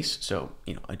case. So,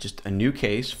 just a new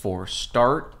case for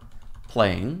start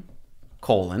playing,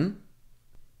 colon.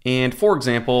 And for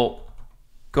example,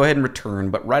 go ahead and return,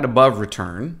 but right above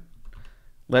return,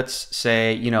 let's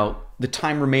say, the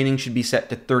time remaining should be set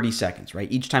to 30 seconds, right?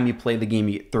 Each time you play the game,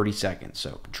 you get 30 seconds.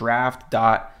 So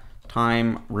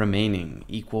draft.time remaining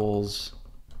equals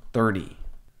 30.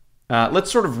 Let's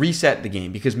sort of reset the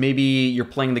game because maybe you're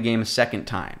playing the game a second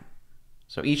time.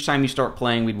 So each time you start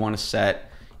playing, we'd want to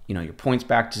set, your points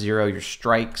back to 0, your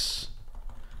strikes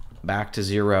back to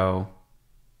 0.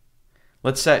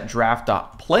 Let's set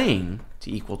draft.playing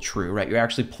to equal true, right? You're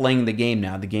actually playing the game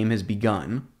now. The game has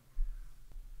begun.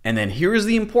 And then here is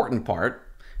the important part.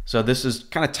 So this is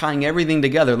kind of tying everything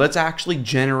together. Let's actually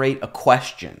generate a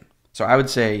question. So I would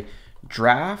say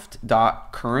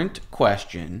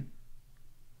draft.currentQuestion.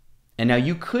 And now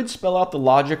you could spell out the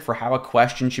logic for how a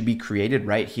question should be created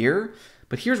right here.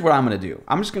 But here's what I'm going to do.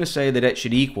 I'm just going to say that it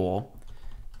should equal,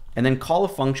 and then call a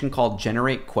function called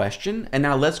generateQuestion. And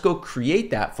now let's go create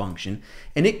that function.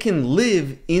 And it can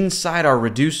live inside our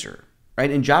reducer, right?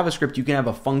 In JavaScript, you can have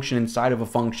a function inside of a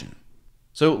function.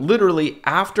 So literally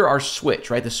after our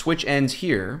switch, right? The switch ends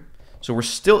here. So we're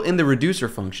still in the reducer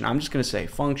function. I'm just going to say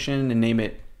function and name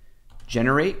it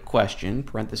generateQuestion,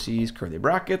 parentheses, curly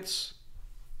brackets.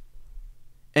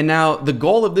 And now the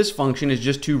goal of this function is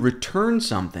just to return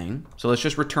something. So let's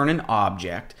just return an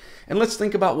object. And let's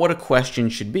think about what a question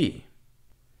should be.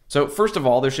 So first of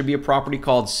all, there should be a property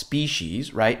called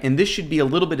species, right? And this should be a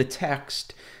little bit of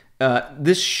text.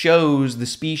 This shows the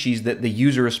species that the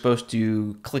user is supposed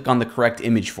to click on the correct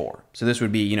image for. So this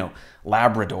would be,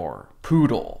 Labrador,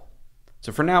 poodle.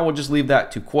 So for now, we'll just leave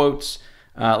that to quotes.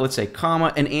 Let's say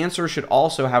comma. An answer should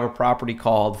also have a property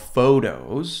called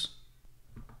photos.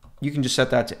 You can just set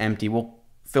that to empty. We'll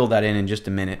fill that in just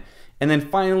a minute. And then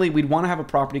finally, we'd want to have a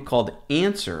property called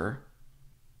answer.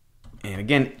 And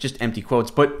again, just empty quotes.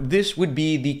 But this would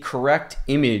be the correct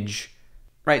image.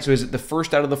 Right, so is it the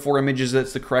first out of the 4 images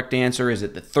that's the correct answer? Is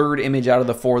it the third image out of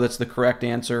the 4 that's the correct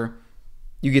answer?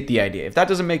 You get the idea. If that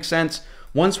doesn't make sense,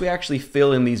 once we actually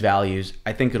fill in these values,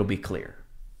 I think it'll be clear.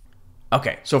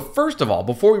 Okay, so first of all,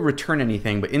 before we return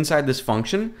anything, but inside this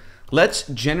function, let's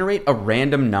generate a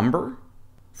random number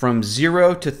from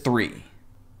 0 to 3.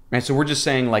 Right, so we're just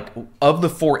saying, like, of the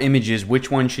 4 images,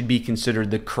 which one should be considered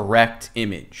the correct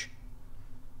image?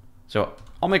 So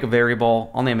I'll make a variable.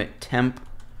 I'll name it temp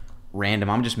random.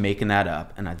 I'm just making that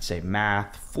up, and I'd say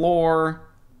math floor.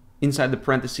 Inside the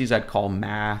parentheses, I'd call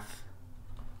math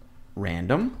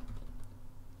random,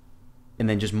 and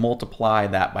then just multiply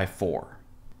that by 4.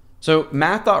 So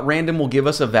math.random will give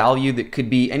us a value that could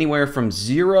be anywhere from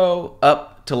 0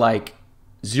 up to like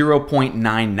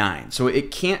 0.99. So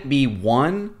it can't be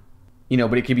 1,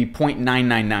 but it could be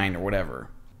 0.999 or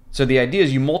whatever. So the idea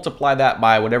is you multiply that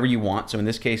by whatever you want. So in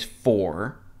this case,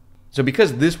 4. So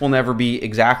because this will never be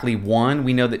exactly 1,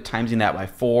 we know that timesing that by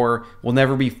 4 will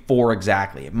never be 4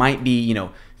 exactly. It might be,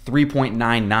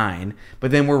 3.99, but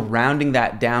then we're rounding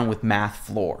that down with math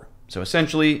floor. So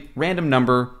essentially, random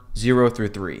number 0 through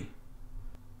 3.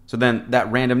 So then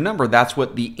that random number, that's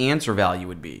what the answer value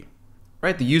would be.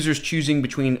 Right? The user's choosing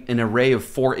between an array of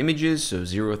 4 images, so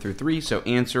 0 through 3. So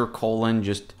answer colon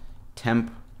just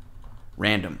temp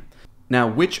random. Now,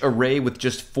 which array with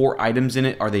just 4 items in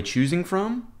it are they choosing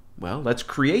from? Well, let's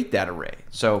create that array.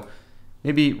 So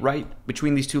maybe right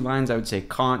between these 2 lines, I would say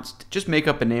const, just make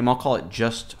up a name. I'll call it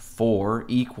just 4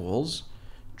 equals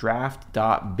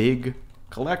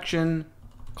draft.bigCollection,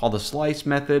 call the slice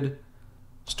method,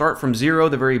 start from 0,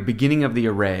 the very beginning of the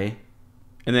array,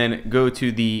 and then go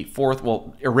to the fourth,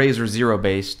 well, arrays are 0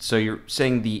 based, so you're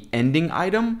saying the ending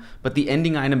item, but the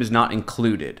ending item is not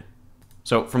included.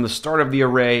 So from the start of the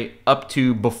array up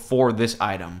to before this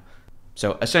item.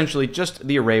 So essentially just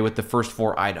the array with the first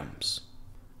 4 items.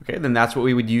 Okay, then that's what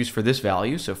we would use for this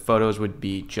value. So photos would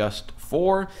be just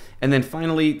 4. And then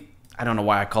finally, I don't know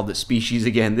why I called it species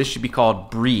again. This should be called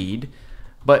breed.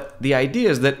 But the idea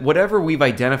is that whatever we've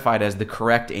identified as the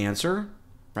correct answer,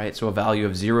 right? So a value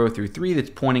of 0 through 3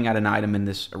 that's pointing at an item in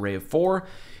this array of 4,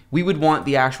 we would want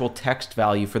the actual text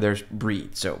value for their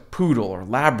breed. So poodle or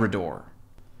Labrador.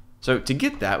 So to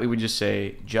get that, we would just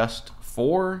say just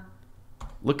 4.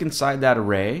 Look inside that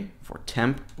array for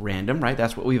temp random, right?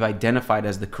 That's what we've identified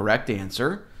as the correct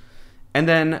answer. And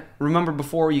then remember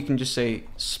before, you can just say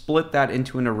split that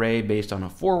into an array based on a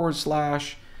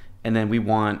 /, and then we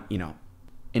want,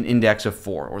 an index of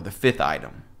 4 or the 5th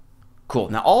item. Cool.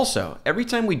 Now also, every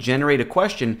time we generate a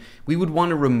question, we would want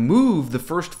to remove the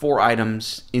first 4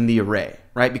 items in the array,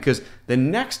 right? Because the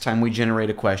next time we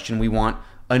generate a question, we want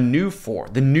a new 4,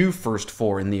 the new first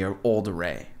 4 in the old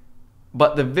array.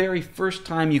 But the very first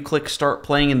time you click start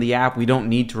playing in the app, we don't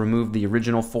need to remove the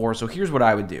original 4. So here's what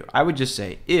I would do. I would just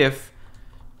say if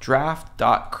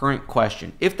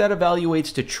draft.currentQuestion. If that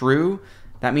evaluates to true,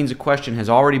 that means a question has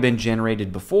already been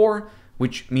generated before,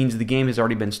 which means the game has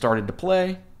already been started to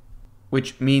play,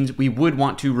 which means we would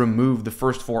want to remove the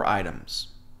first 4 items.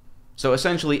 So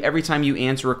essentially, every time you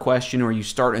answer a question or you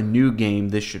start a new game,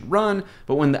 this should run.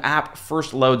 But when the app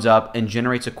first loads up and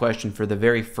generates a question for the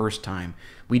very first time,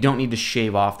 we don't need to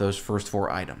shave off those first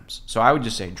 4 items. So I would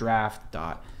just say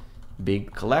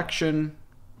draft.bigCollection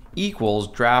equals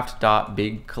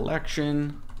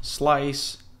draft.bigCollection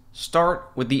slice start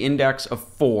with the index of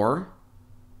 4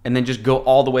 and then just go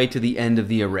all the way to the end of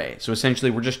the array. So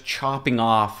essentially, we're just chopping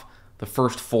off the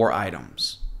first 4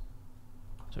 items.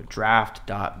 So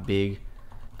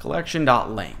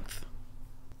draft.bigCollection.length.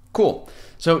 Cool.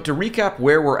 So to recap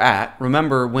where we're at,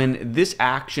 remember when this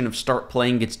action of start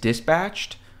playing gets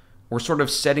dispatched, we're sort of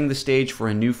setting the stage for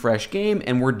a new fresh game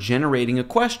and we're generating a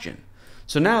question.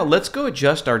 So now let's go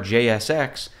adjust our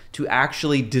JSX to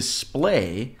actually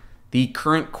display the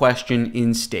current question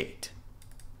in state.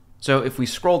 So if we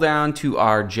scroll down to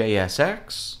our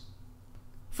JSX,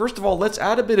 first of all, let's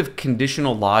add a bit of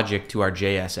conditional logic to our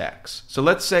JSX. So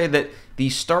let's say that the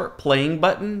Start Playing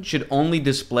button should only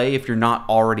display if you're not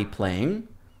already playing.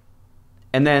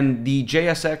 And then the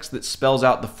JSX that spells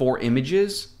out the 4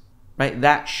 images, right,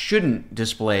 that shouldn't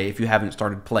display if you haven't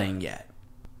started playing yet.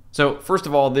 So first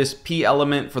of all, this P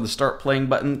element for the Start Playing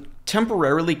button,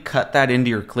 temporarily cut that into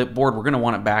your clipboard. We're going to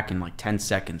want it back in like 10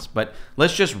 seconds. But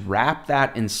let's just wrap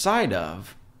that inside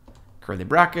of curly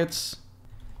brackets.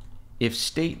 If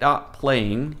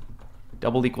state.playing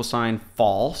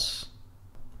 $false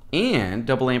and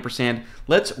 $ampersand,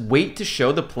 let's wait to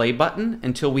show the play button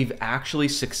until we've actually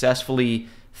successfully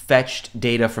fetched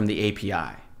data from the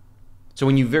API. So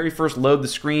when you very first load the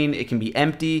screen, it can be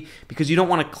empty because you don't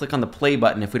want to click on the play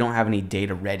button if we don't have any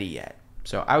data ready yet.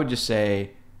 So I would just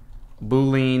say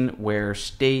boolean where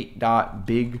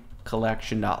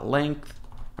state.bigCollection.length,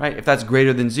 right? If that's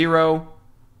greater than 0,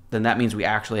 then that means we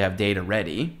actually have data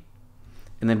ready.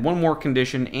 And then one more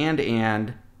condition,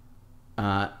 and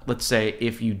let's say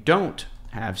if you don't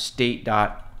have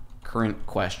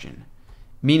state.currentQuestion,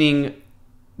 meaning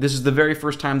this is the very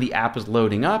first time the app is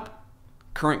loading up,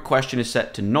 current question is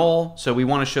set to null, so we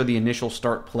want to show the initial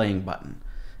start playing button.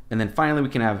 And then finally we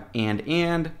can have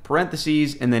and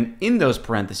parentheses, and then in those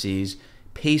parentheses,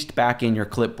 paste back in your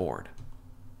clipboard.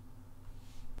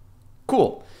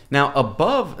 Cool. Now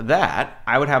above that,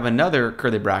 I would have another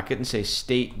curly bracket and say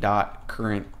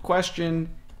state.currentQuestion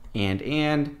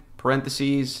and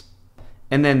parentheses.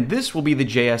 And then this will be the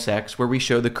JSX where we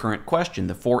show the current question,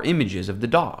 the 4 images of the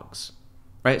dogs.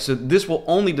 Right? So this will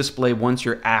only display once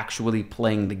you're actually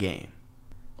playing the game.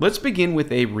 Let's begin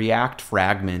with a React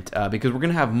fragment because we're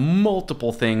going to have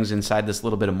multiple things inside this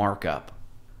little bit of markup.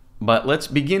 But let's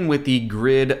begin with the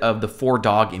grid of the 4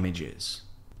 dog images.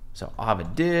 So I'll have a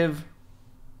div.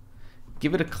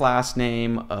 Give it a class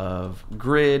name of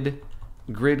grid.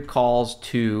 Grid calls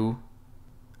to,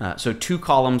 so 2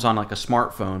 columns on like a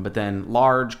smartphone, but then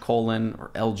large colon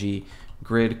or LG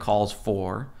grid calls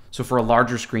 4. So for a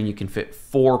larger screen, you can fit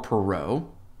 4 per row.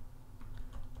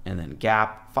 And then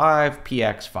gap 5,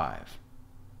 px 5.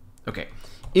 Okay,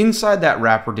 inside that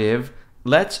wrapper div,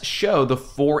 let's show the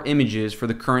 4 images for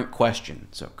the current question.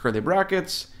 So curly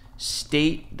brackets,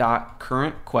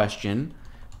 state.currentQuestion.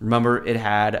 Remember, it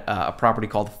had a property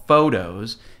called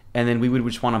photos, and then we would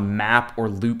just want to map or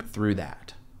loop through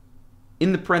that.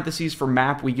 In the parentheses for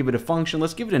map, we give it a function.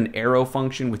 Let's give it an arrow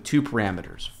function with 2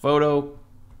 parameters, photo,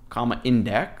 comma,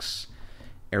 index,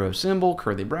 arrow symbol,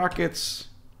 curly brackets.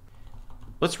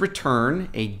 Let's return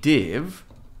a div.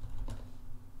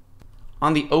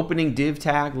 On the opening div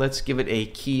tag, let's give it a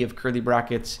key of curly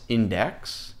brackets,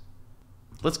 index.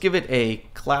 Let's give it a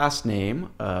class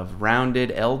name of rounded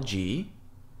LG,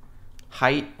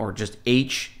 height or just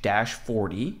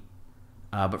H-40.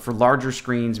 But for larger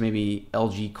screens, maybe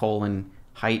LG colon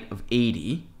height of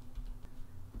 80.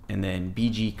 And then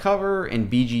BG cover and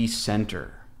BG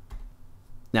center.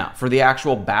 Now, for the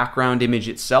actual background image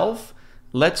itself,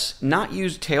 let's not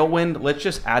use Tailwind. Let's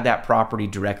just add that property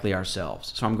directly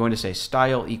ourselves. So I'm going to say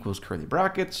style equals curly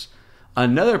brackets,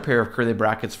 another pair of curly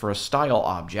brackets for a style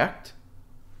object.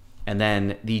 And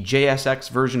then the JSX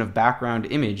version of background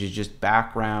image is just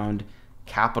background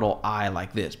capital I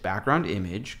like this, background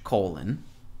image, colon.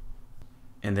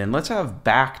 And then let's have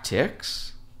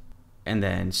backticks. And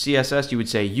then CSS, you would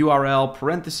say URL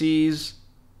parentheses.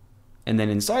 And then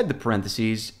inside the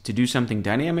parentheses, to do something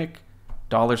dynamic,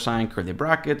 $, curly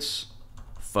brackets,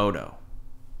 photo.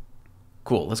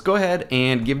 Cool, let's go ahead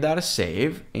and give that a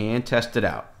save and test it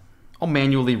out. I'll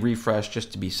manually refresh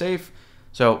just to be safe.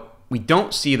 So we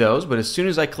don't see those, but as soon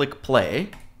as I click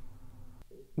play,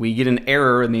 we get an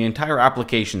error and the entire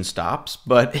application stops.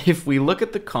 But if we look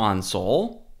at the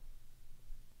console,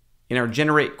 in our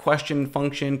generate question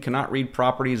function, cannot read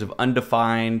properties of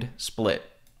undefined split.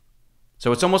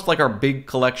 So it's almost like our big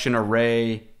collection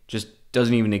array just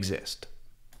doesn't even exist.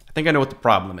 I think I know what the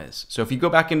problem is. So if you go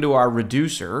back into our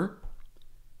reducer,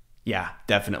 yeah,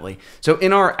 definitely. So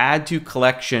in our add to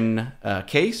collection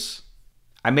case,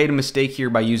 I made a mistake here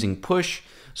by using push.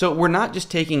 So we're not just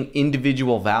taking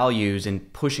individual values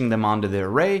and pushing them onto the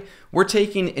array. We're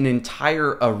taking an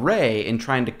entire array and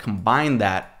trying to combine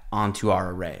that onto our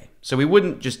array. So we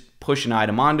wouldn't just push an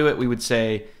item onto it. We would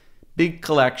say big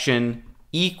collection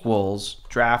equals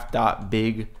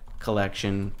draft.big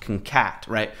collection concat,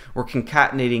 right? We're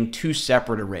concatenating 2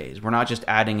 separate arrays. We're not just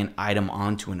adding an item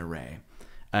onto an array.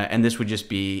 And this would just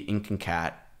be in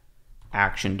concat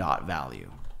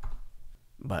action.value.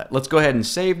 But let's go ahead and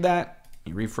save that.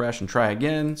 You refresh and try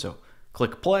again. So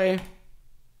click play.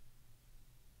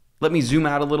 Let me zoom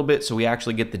out a little bit so we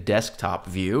actually get the desktop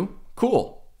view.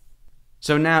 Cool.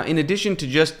 So now, in addition to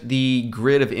just the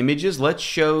grid of images, let's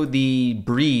show the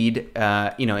breed,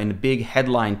 in the big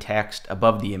headline text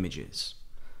above the images.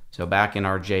 So back in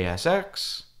our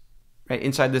JSX, right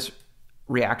inside this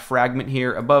React fragment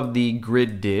here, above the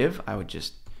grid div, I would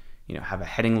just, have a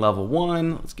heading level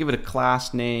 1. Let's give it a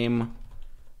class name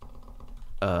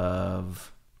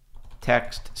of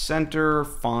text center,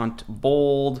 font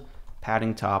bold,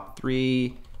 padding top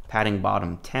 3, padding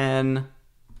bottom 10.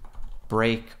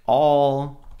 Break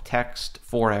all, text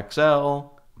 4XL,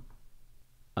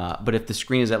 but if the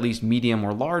screen is at least medium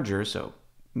or larger, so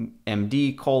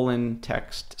MD colon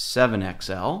text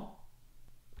 7XL,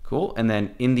 cool. And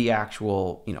then in the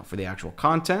actual, for the actual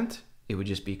content, it would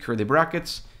just be curly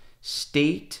brackets,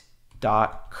 state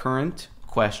dot current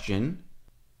question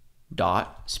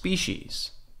dot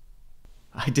species.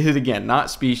 I did it again, not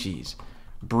species,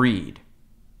 breed.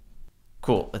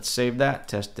 Cool, let's save that,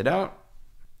 test it out.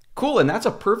 Cool, and that's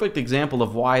a perfect example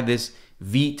of why this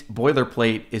Vite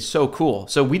boilerplate is so cool.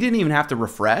 So we didn't even have to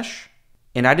refresh,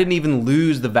 and I didn't even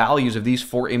lose the values of these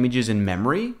 4 images in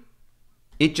memory.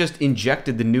 It just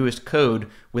injected the newest code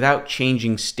without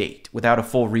changing state, without a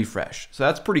full refresh. So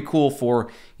that's pretty cool for,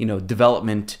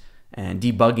 development and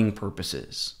debugging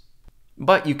purposes.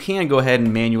 But you can go ahead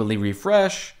and manually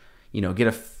refresh, get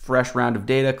a fresh round of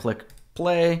data, click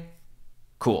play.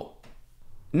 Cool.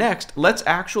 Next, let's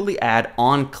actually add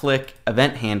on-click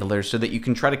event handlers so that you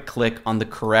can try to click on the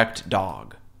correct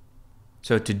dog.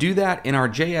 So to do that, in our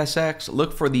JSX,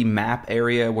 look for the map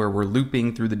area where we're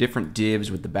looping through the different divs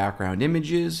with the background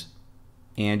images.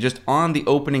 And just on the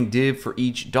opening div for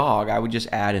each dog, I would just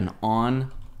add an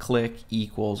on-click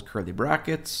equals curly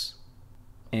brackets.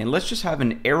 And let's just have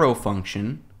an arrow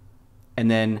function. And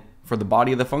then for the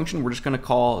body of the function, we're just going to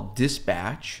call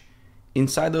dispatch.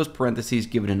 Inside those parentheses,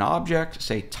 give it an object,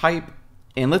 say type,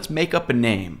 and let's make up a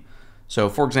name. So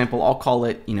for example, I'll call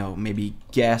it, maybe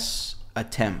guess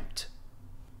attempt.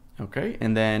 Okay,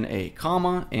 and then a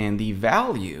comma, and the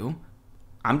value,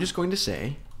 I'm just going to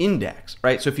say index,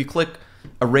 right? So if you click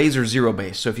arrays are 0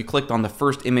 base. So if you clicked on the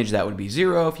first image, that would be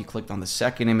 0. If you clicked on the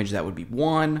second image, that would be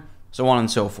 1, so on and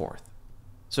so forth.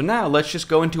 So now let's just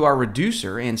go into our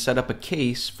reducer and set up a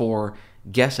case for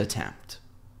guess attempt.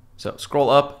 So scroll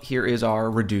up, here is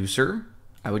our reducer.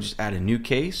 I would just add a new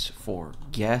case for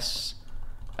guess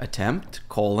attempt,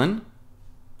 colon,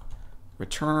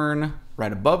 return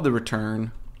right above the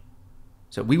return.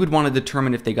 So we would want to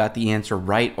determine if they got the answer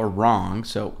right or wrong.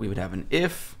 So we would have an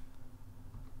if.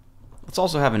 Let's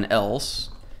also have an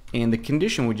else. And the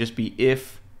condition would just be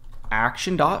if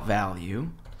action.value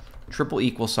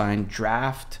 ==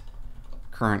 draft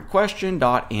current question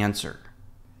dot answer.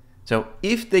 So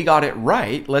if they got it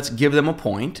right, let's give them a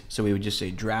point. So we would just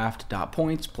say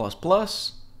draft.points ++.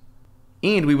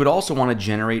 And we would also want to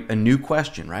generate a new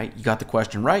question, right? You got the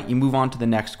question right, you move on to the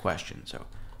next question. So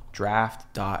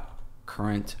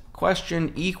draft.current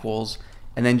question equals,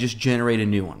 and then just generate a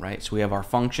new one, right? So we have our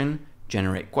function,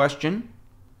 generate question.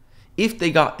 If they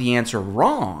got the answer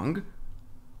wrong,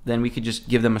 then we could just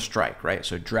give them a strike, right?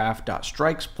 So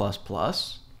draft.strikes ++.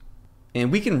 And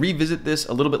we can revisit this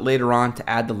a little bit later on to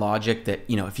add the logic that,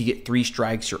 if you get 3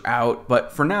 strikes, you're out.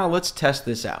 But for now, let's test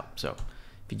this out. So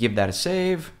if you give that a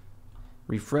save,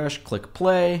 refresh, click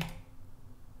play.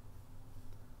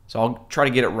 So I'll try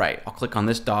to get it right. I'll click on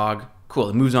this dog. Cool,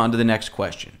 it moves on to the next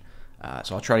question.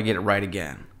 So I'll try to get it right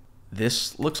again.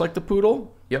 This looks like the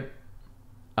poodle. Yep.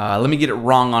 Let me get it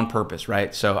wrong on purpose,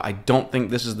 right? So I don't think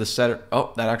this is the setter.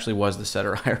 Oh, that actually was the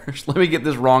setter Irish. Let me get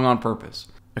this wrong on purpose.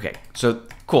 Okay, so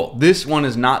cool. This one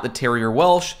is not the Terrier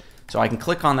Welsh, so I can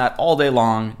click on that all day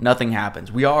long. Nothing happens.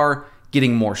 We are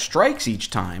getting more strikes each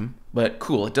time, but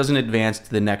cool, it doesn't advance to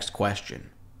the next question.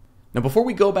 Now, before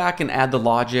we go back and add the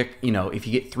logic, if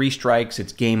you get 3 strikes,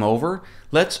 it's game over.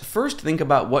 Let's first think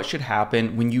about what should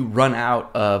happen when you run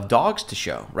out of dogs to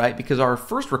show, right? Because our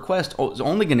first request is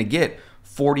only going to get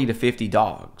 40 to 50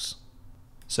 dogs.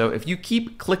 So if you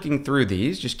keep clicking through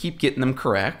these, just keep getting them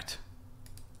correct.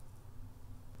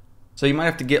 So you might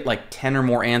have to get like 10 or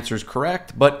more answers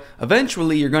correct, but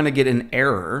eventually you're going to get an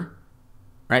error,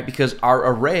 right? Because our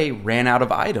array ran out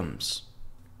of items.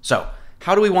 So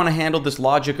how do we want to handle this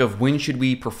logic of when should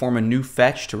we perform a new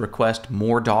fetch to request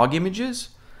more dog images?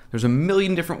 There's a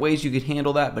million different ways you could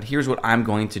handle that, but here's what I'm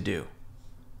going to do.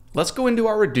 Let's go into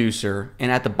our reducer,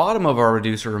 and at the bottom of our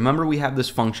reducer, remember we have this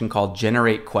function called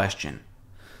generate question.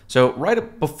 So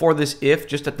right before this if,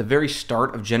 just at the very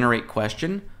start of generate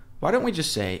question, why don't we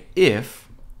just say if,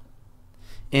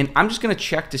 and I'm just going to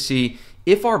check to see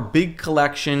if our big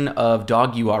collection of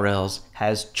dog URLs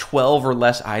has 12 or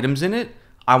less items in it,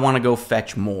 I want to go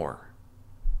fetch more.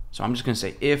 So I'm just going to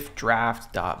say if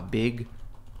draft.big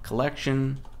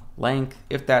collection length,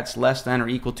 if that's less than or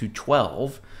equal to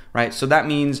 12, right? So that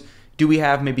means, do we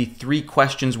have maybe 3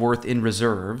 questions worth in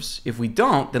reserves? If we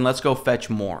don't, then let's go fetch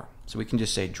more. So we can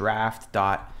just say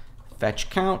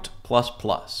draft.fetchCount ++.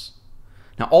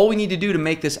 Now all we need to do to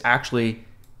make this actually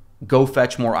go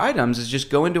fetch more items is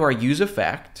just go into our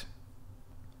useEffect.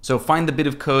 So find the bit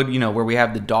of code, where we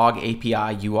have the dog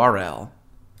API URL.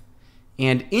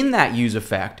 And in that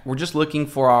useEffect, we're just looking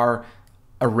for our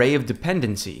array of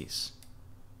dependencies.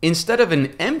 Instead of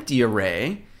an empty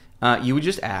array, you would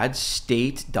just add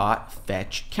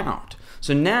state.fetchCount.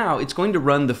 So now it's going to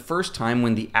run the first time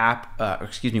when the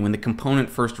when the component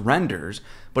first renders,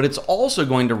 but it's also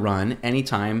going to run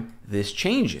anytime this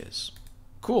changes.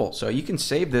 Cool, so you can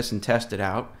save this and test it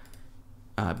out.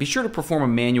 Be sure to perform a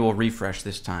manual refresh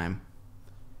this time,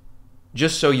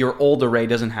 just so your old array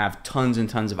doesn't have tons and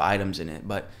tons of items in it,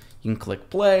 but you can click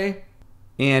play.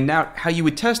 And now how you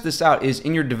would test this out is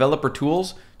in your developer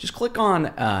tools, just click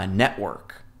on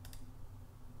network.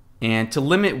 And to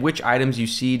limit which items you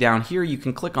see down here, you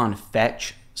can click on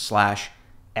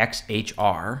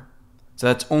fetch/XHR. So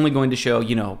that's only going to show,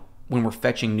 when we're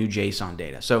fetching new JSON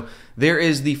data. So there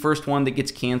is the first one that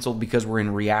gets canceled because we're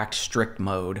in React strict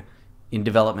mode, in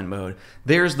development mode.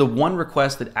 There's the one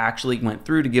request that actually went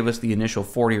through to give us the initial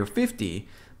 40 or 50.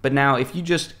 But now if you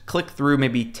just click through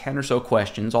maybe 10 or so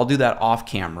questions, I'll do that off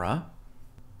camera.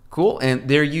 Cool, and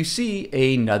there you see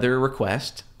another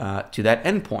request to that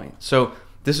endpoint. So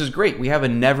this is great. We have a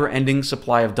never-ending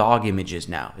supply of dog images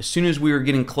now. As soon as we were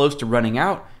getting close to running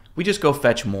out, we just go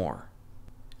fetch more.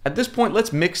 At this point,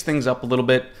 let's mix things up a little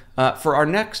bit. For our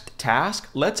next task,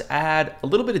 let's add a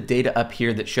little bit of data up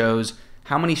here that shows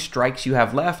how many strikes you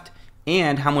have left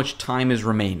and how much time is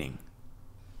remaining.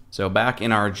 So back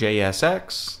in our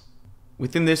JSX,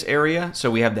 within this area,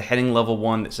 so we have the heading level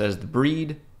 1 that says the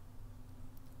breed.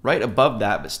 Right above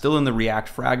that, but still in the React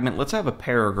fragment, let's have a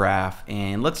paragraph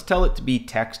and let's tell it to be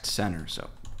text center. So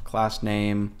class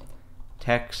name,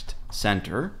 text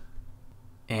center.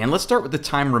 And let's start with the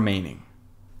time remaining.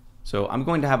 So I'm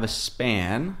going to have a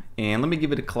span, and let me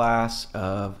give it a class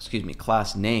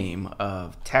name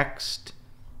of text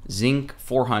zinc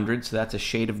 400, so that's a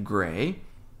shade of gray.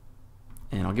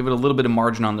 And I'll give it a little bit of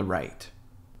margin on the right.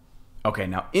 Okay,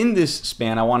 now in this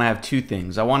span, I want to have two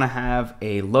things. I want to have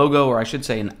a logo, or I should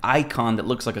say an icon that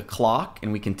looks like a clock,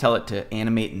 and we can tell it to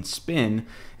animate and spin.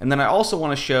 And then I also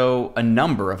want to show a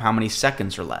number of how many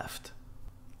seconds are left.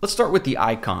 Let's start with the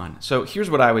icon. So here's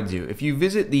what I would do. If you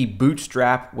visit the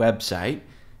Bootstrap website,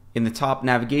 in the top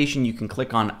navigation, you can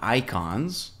click on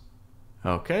icons.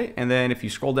 Okay, and then if you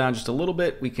scroll down just a little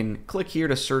bit, we can click here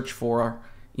to search for,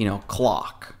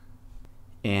 clock.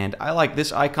 And I like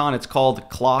this icon. It's called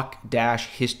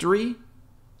clock-history.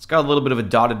 It's got a little bit of a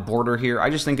dotted border here.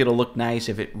 I just think it'll look nice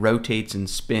if it rotates and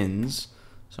spins.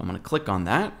 So I'm going to click on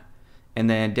that. And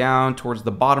then down towards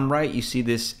the bottom right, you see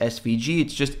this SVG.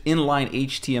 It's just inline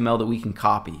HTML that we can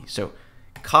copy. So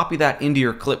copy that into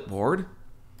your clipboard.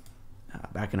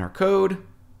 Back in our code.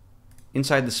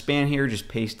 Inside the span here, just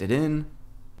paste it in.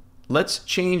 Let's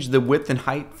change the width and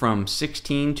height from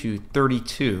 16 to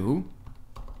 32.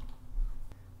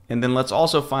 And then let's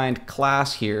also find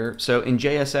class here. So in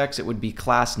JSX, it would be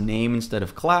class name instead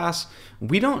of class.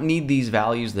 We don't need these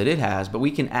values that it has, but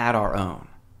we can add our own.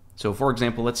 So for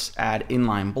example, let's add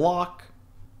inline block.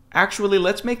 Actually,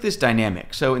 let's make this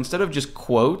dynamic. So instead of just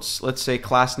quotes, let's say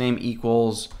class name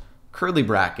equals curly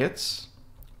brackets,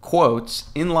 quotes,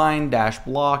 inline dash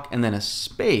block, and then a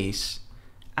space.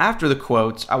 After the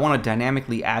quotes, I want to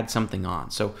dynamically add something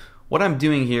on. So what I'm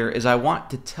doing here is I want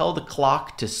to tell the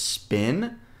clock to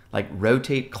spin, like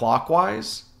rotate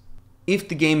clockwise, if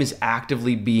the game is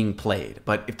actively being played.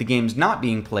 But if the game's not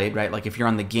being played, right, like if you're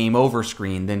on the game over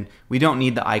screen, then we don't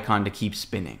need the icon to keep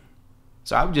spinning.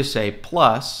 So I would just say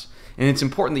plus, and it's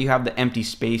important that you have the empty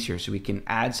space here so we can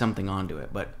add something onto it,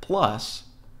 but plus,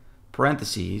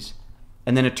 parentheses,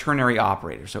 and then a ternary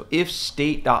operator. So if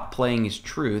state.playing is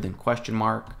true, then question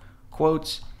mark,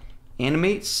 quotes,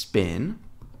 animate spin,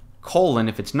 colon,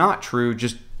 if it's not true,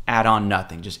 just add on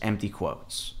nothing, just empty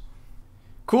quotes.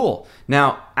 Cool.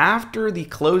 Now, after the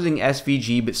closing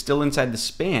SVG, but still inside the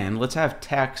span, let's have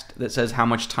text that says how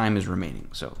much time is remaining.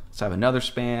 So let's have another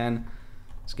span.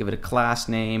 Let's give it a class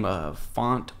name of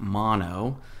font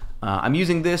mono. I'm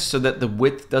using this so that the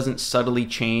width doesn't subtly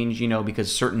change,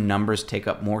 because certain numbers take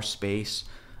up more space.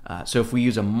 So if we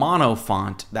use a mono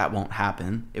font, that won't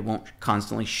happen. It won't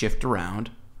constantly shift around.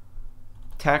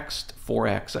 Text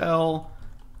 4XL,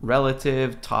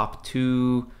 relative, top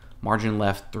 2, margin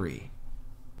left 3.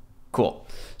 Cool.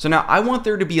 So now I want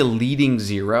there to be a leading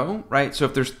 0, right? So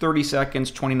if there's 30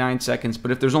 seconds, 29 seconds,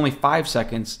 but if there's only 5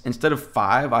 seconds, instead of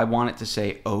 5, I want it to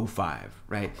say 05,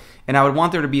 right? And I would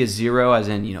want there to be a 0 as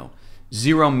in,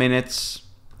 0 minutes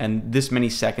and this many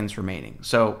seconds remaining.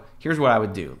 So here's what I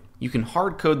would do. You can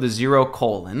hard code the 0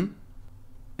 colon,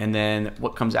 and then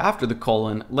what comes after the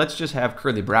colon, let's just have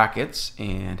curly brackets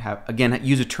and have, again,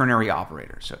 use a ternary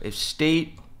operator. So if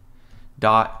state.time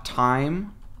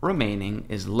remaining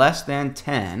is less than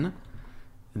 10,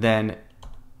 then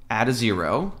add a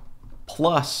 0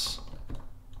 plus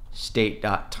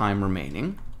state.time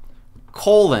remaining,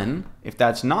 colon, if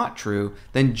that's not true,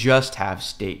 then just have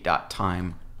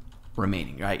state.time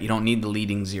remaining, right? You don't need the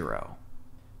leading 0.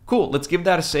 Cool, let's give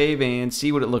that a save and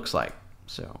see what it looks like.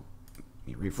 So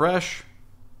you refresh.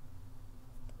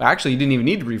 Actually, you didn't even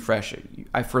need to refresh it.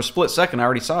 For a split second, I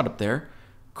already saw it up there.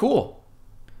 Cool.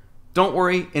 Don't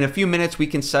worry, in a few minutes we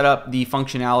can set up the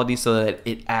functionality so that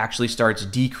it actually starts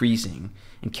decreasing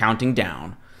and counting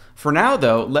down. For now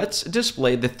though, let's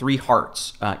display the 3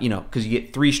 hearts, because you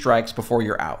get 3 strikes before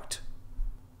you're out.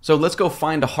 So let's go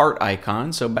find a heart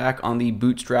icon. So back on the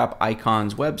Bootstrap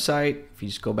icons website, if you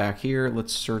just go back here,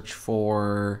 let's search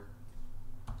for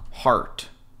heart.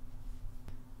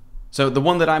 So the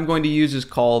one that I'm going to use is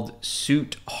called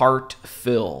Suit Heart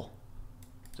Fill.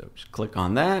 So just click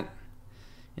on that.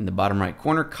 In the bottom right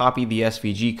corner, copy the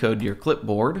SVG code to your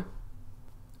clipboard.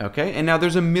 Okay, and now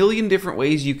there's a million different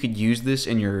ways you could use this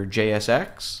in your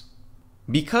JSX.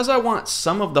 Because I want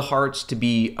some of the hearts to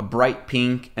be a bright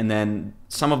pink and then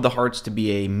some of the hearts to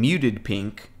be a muted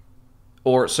pink,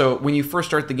 or so when you first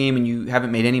start the game and you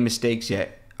haven't made any mistakes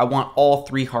yet, I want all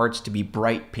 3 hearts to be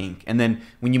bright pink. And then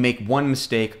when you make one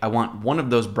mistake, I want one of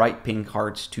those bright pink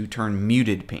hearts to turn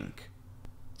muted pink.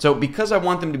 So because I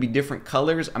want them to be different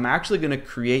colors, I'm actually going to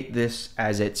create this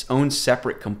as its own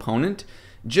separate component,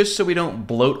 just so we don't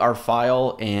bloat our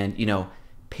file and,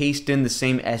 paste in the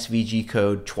same SVG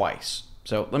code twice.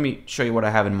 So let me show you what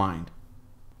I have in mind.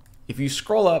 If you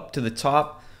scroll up to the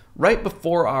top, right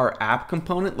before our app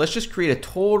component, let's just create a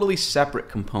totally separate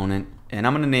component, and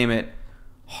I'm going to name it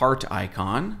heart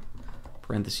icon,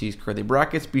 parentheses, curly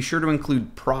brackets. Be sure to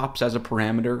include props as a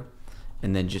parameter.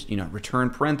 And then just,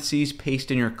 return parentheses, paste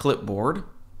in your clipboard.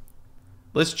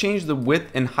 Let's change the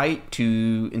width and height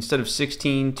to, instead of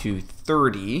 16 to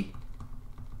 30.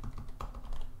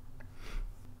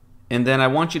 And then I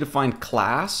want you to find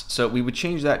class. So we would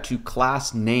change that to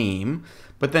class name,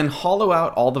 but then hollow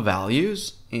out all the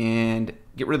values and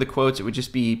get rid of the quotes. It would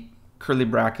just be curly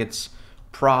brackets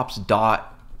props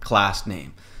dot class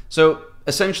name. So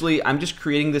essentially, I'm just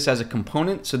creating this as a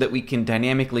component so that we can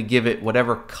dynamically give it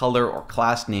whatever color or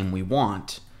class name we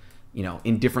want,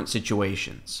 in different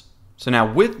situations. So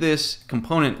now with this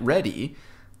component ready,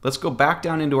 let's go back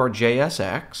down into our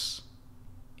JSX.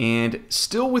 And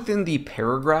still within the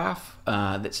paragraph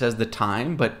that says the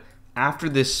time, but after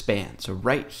this span. So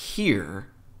right here,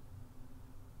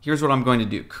 here's what I'm going to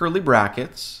do. Curly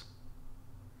brackets.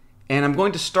 And I'm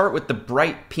going to start with the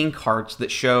bright pink hearts that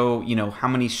show, how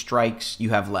many strikes you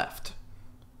have left.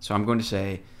 So I'm going to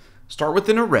say, start with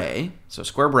an array, so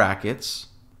square brackets.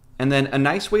 And then a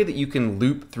nice way that you can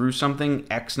loop through something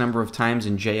X number of times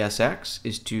in JSX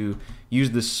is to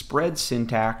use the spread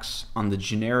syntax on the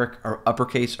generic or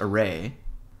uppercase array.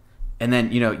 And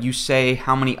then, you say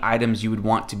how many items you would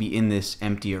want to be in this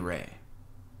empty array.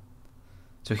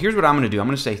 So here's what I'm going to do. I'm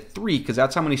going to say 3 because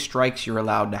that's how many strikes you're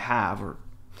allowed to have. Or,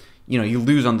 you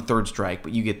lose on the 3rd strike,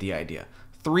 but you get the idea.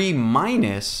 3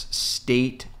 minus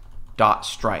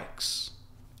state.strikes.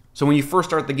 So when you first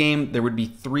start the game, there would be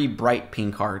 3 bright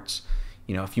pink hearts.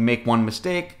 If you make one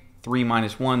mistake, 3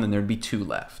 minus 1, then there'd be 2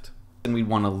 left. And we'd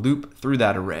want to loop through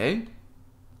that array.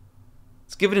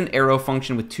 Let's give it an arrow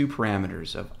function with 2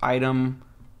 parameters of item,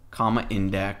 comma,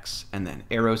 index, and then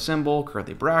arrow symbol,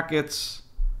 curly brackets.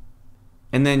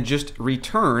 And then just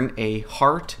return a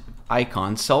heart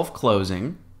icon,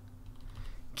 self-closing.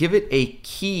 Give it a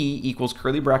key equals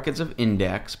curly brackets of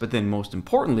index, but then most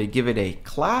importantly, give it a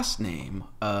class name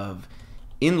of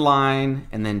inline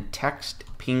and then text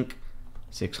pink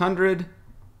 600,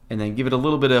 and then give it a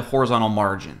little bit of horizontal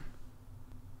margin.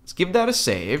 Let's give that a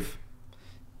save.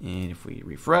 And if we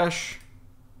refresh,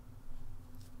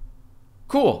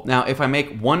 cool. Now, if I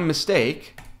make one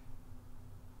mistake,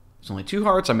 there's only 2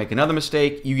 hearts, I make another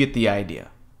mistake, you get the idea.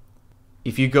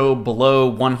 If you go below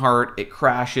 1 heart, it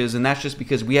crashes, and that's just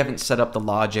because we haven't set up the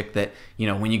logic that,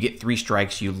 when you get 3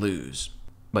 strikes, you lose.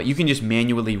 But you can just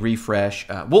manually refresh.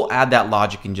 We'll add that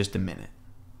logic in just a minute.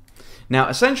 Now,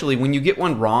 essentially, when you get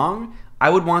one wrong, I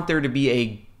would want there to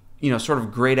be a, sort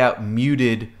of grayed out,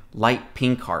 muted, light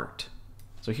pink heart.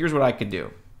 So here's what I could do.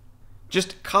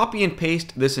 Just copy and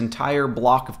paste this entire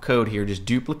block of code here, just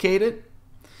duplicate it,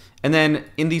 and then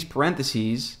in these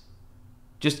parentheses,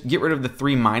 just get rid of the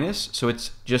 3 minus, so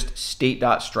it's just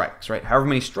state.strikes, right? However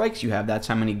many strikes you have, that's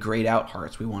how many grayed out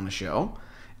hearts we want to show.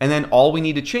 And then all we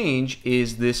need to change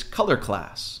is this color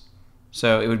class.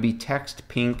 So it would be text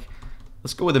pink.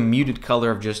 Let's go with a muted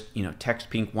color of just, text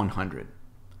pink 100.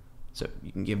 So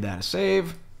you can give that a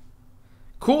save.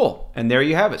 Cool, and there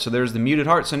you have it. So there's the muted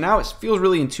heart. So now it feels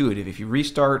really intuitive. If you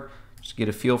restart, just get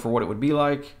a feel for what it would be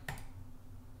like.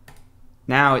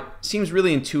 Now it seems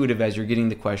really intuitive as you're getting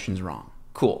the questions wrong.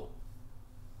 Cool.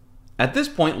 At this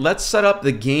point, let's set up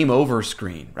the game over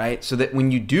screen, right? So that when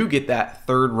you do get that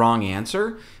 3rd wrong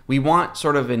answer, we want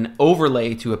sort of an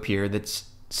overlay to appear that's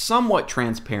somewhat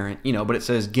transparent, but it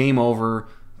says game over,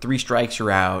 3 strikes,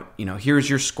 you're out, here's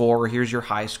your score, here's your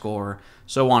high score,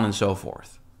 so on and so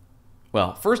forth.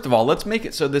 Well, first of all, let's make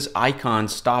it so this icon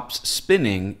stops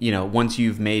spinning, once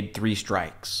you've made 3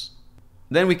 strikes.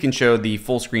 Then we can show the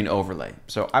full screen overlay.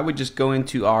 So I would just go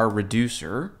into our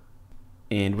reducer,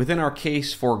 and within our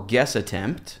case for guess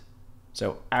attempt,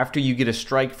 so after you get a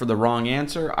strike for the wrong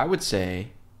answer, I would say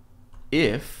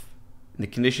if, and the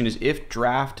condition is if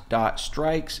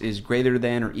draft.strikes is greater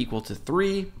than or equal to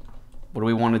 3, what do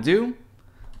we want to do?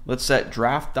 Let's set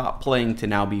draft.playing to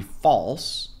now be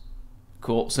false.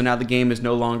 Cool, so now the game is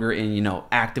no longer in,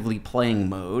 actively playing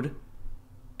mode.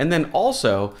 And then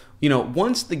also,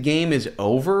 once the game is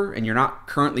over and you're not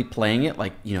currently playing it,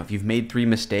 like, if you've made 3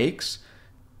 mistakes,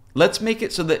 let's make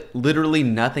it so that literally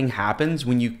nothing happens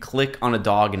when you click on a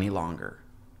dog any longer,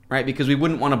 right? Because we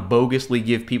wouldn't want to bogusly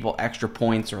give people extra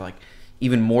points or like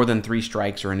even more than 3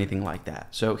 strikes or anything like that.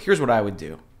 So here's what I would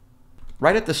do.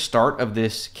 Right at the start of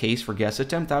this case for guess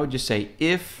attempt, I would just say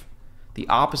if the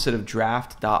opposite of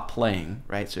draft.playing,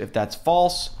 right? So if that's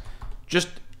false, just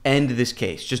end this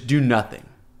case, just do nothing,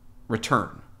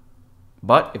 return.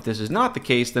 But if this is not the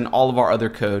case, then all of our other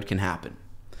code can happen.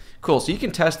 Cool, so you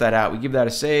can test that out. We give that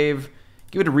a save,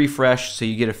 give it a refresh so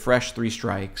you get a fresh 3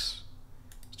 strikes.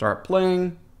 Start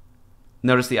playing.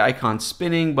 Notice the icon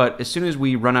spinning, but as soon as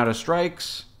we run out of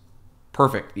strikes,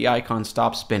 perfect, the icon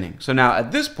stops spinning. So now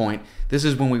at this point, this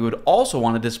is when we would also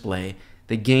want to display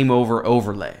the game over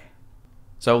overlay.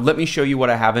 So let me show you what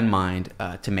I have in mind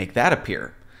to make that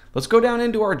appear. Let's go down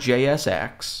into our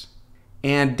JSX,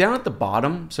 And down at the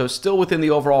bottom, so still within the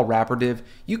overall wrapper div,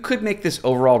 you could make this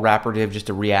overall wrapper div just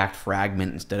a React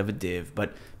fragment instead of a div.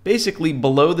 But basically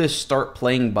below this start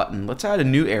playing button, let's add a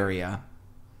new area.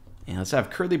 And let's have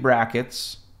curly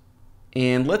brackets.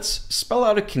 And let's spell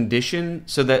out a condition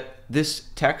so that this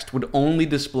text would only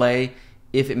display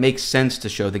if it makes sense to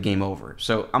show the game over.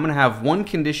 So I'm going to have one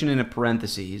condition in a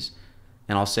parentheses,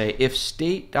 and I'll say if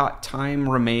state.time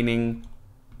remaining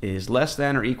is less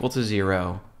than or equal to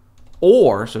 0,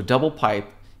 or, so double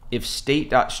pipe, if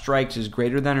state.strikes is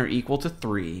greater than or equal to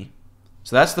 3.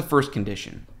 So that's the first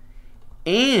condition.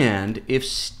 And if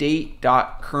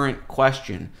state.current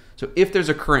question, so if there's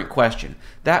a current question,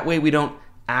 that way we don't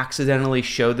accidentally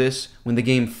show this when the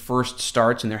game first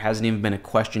starts and there hasn't even been a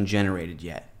question generated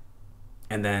yet.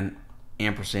 And then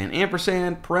ampersand,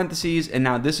 ampersand, parentheses, and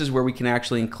now this is where we can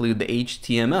actually include the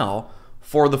HTML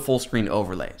for the full screen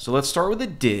overlay. So let's start with a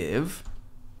div.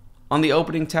 On the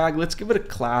opening tag, let's give it a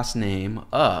class name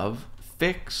of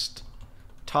fixed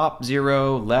top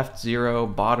 0, left 0,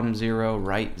 bottom 0,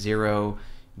 right 0,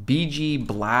 BG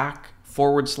black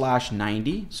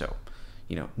 /90, so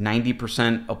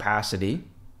 90% opacity,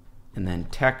 and then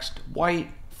text white,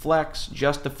 flex,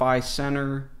 justify,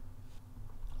 center,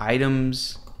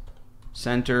 items,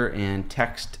 center, and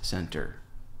text center.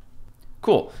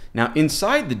 Cool. Now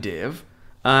inside the div,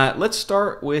 let's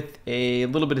start with a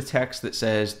little bit of text that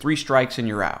says 3 strikes and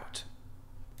you're out.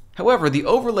 However, the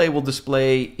overlay will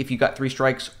display if you got 3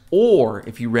 strikes or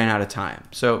if you ran out of time.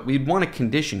 So we'd want a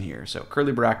condition here. So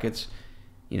curly brackets,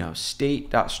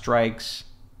 state.strikes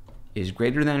is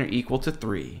greater than or equal to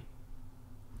 3.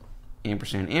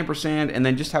 Ampersand, ampersand, and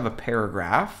then just have a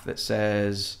paragraph that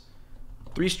says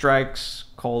 3 strikes,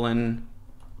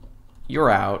 you're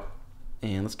out.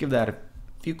 And let's give that a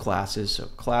few classes. So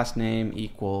class name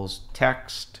equals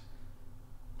text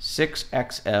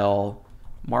 6XL,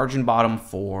 margin bottom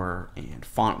 4, and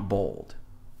font bold.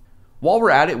 While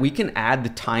we're at it, we can add the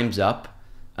time's up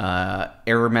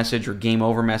error message or game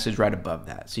over message right above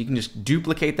that. So you can just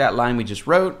duplicate that line we just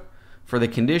wrote. For the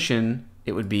condition,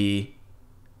 it would be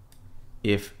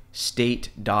if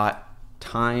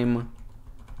state.time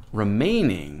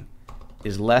remaining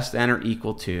is less than or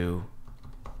equal to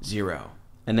 0.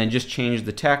 And then just change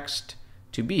the text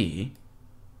to be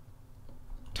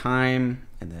time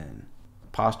and then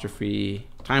apostrophe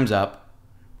time's up.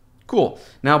 Cool.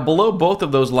 Now below both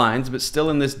of those lines, but still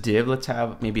in this div, let's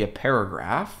have maybe a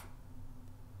paragraph.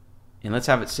 And let's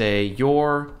have it say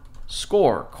your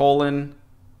score,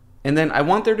 and then I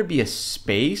want there to be a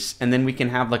space, and then we can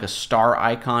have like a star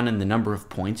icon and the number of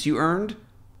points you earned.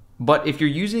 But if you're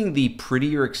using the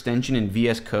prettier extension in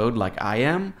VS Code like I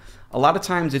am, a lot of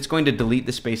times it's going to delete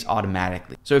the space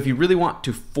automatically. So if you really want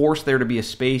to force there to be a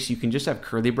space, you can just have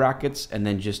curly brackets and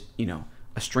then just,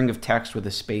 a string of text with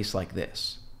a space like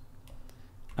this.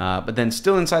 But then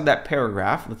still inside that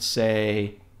paragraph, let's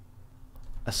say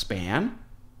a span.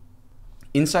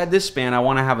 Inside this span, I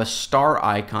want to have a star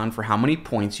icon for how many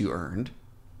points you earned.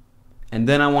 And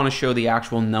then I want to show the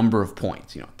actual number of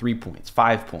points, 3 points,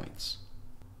 5 points.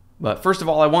 But first of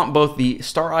all, I want both the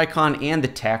star icon and the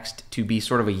text to be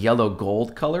sort of a yellow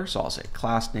gold color. So I'll say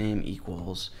class name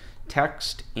equals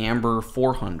text amber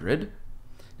 400.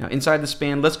 Now inside the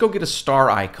span, let's go get a star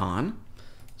icon.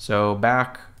 So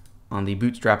back on the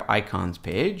Bootstrap icons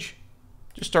page,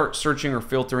 just start searching or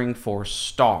filtering for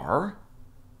star.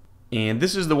 And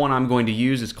this is the one I'm going to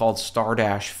use. It's called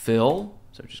star-fill.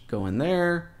 So just go in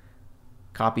there,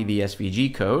 copy the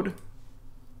SVG code,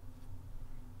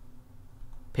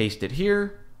 paste it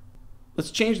here. Let's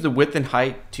change the width and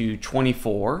height to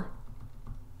 24.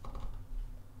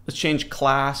 Let's change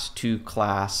class to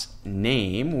class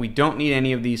name. We don't need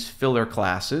any of these filler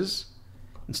classes.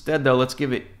 Instead though, let's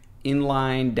give it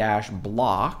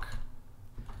inline-block,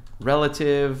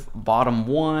 relative, bottom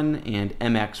 1, and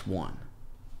mx1.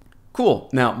 Cool.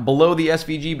 Now below the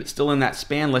SVG, but still in that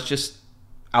span, let's just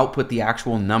output the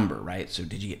actual number, right? So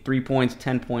did you get 3 points,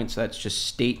 10 points? That's just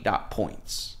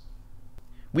state.points.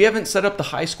 We haven't set up the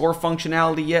high score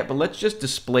functionality yet, but let's just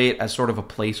display it as sort of a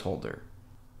placeholder.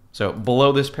 So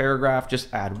below this paragraph,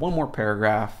 just add one more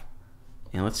paragraph.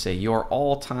 And let's say your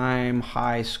all-time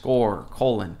high score,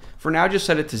 For now, just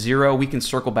set it to 0. We can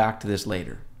circle back to this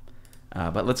later.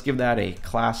 But let's give that a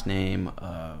class name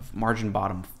of margin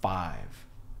bottom 5.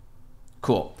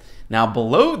 Cool. Now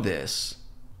below this,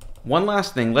 one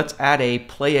last thing, let's add a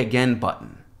play again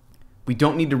button. We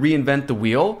don't need to reinvent the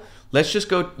wheel. Let's just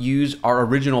go use our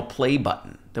original play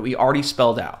button that we already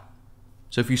spelled out.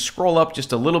 So if you scroll up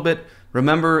just a little bit,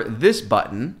 remember this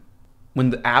button, when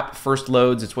the app first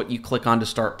loads, it's what you click on to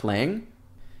start playing.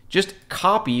 Just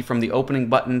copy from the opening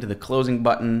button to the closing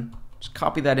button Just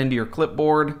copy that into your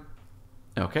clipboard.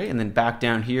 Okay, and then back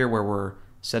down here where we're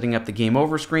setting up the game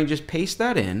over screen, just paste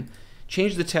that in.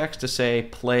 Change the text to say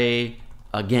play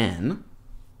again.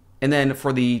 And then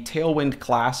for the Tailwind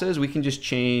classes, we can just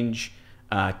change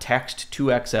text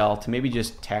 2XL to maybe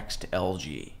just text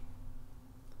LG.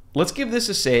 Let's give this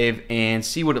a save and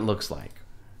see what it looks like.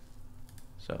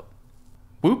 So,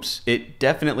 whoops, it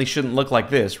definitely shouldn't look like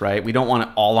this, right? We don't want it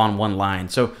all on one line.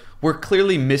 So we're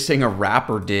clearly missing a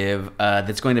wrapper div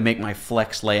that's going to make my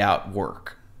flex layout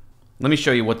work. Let me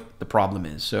show you what the problem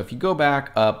is. So if you go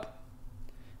back up,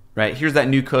 right, here's that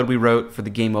new code we wrote for the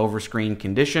game over screen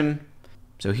condition.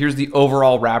 So here's the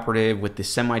overall wrapper div with the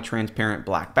semi-transparent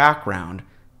black background,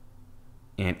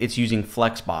 and it's using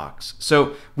Flexbox.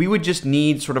 So we would just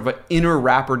need sort of an inner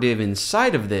wrapper div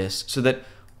inside of this so that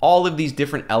all of these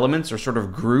different elements are sort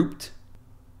of grouped,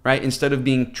 right, instead of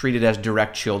being treated as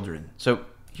direct children. So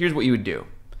here's what you would do.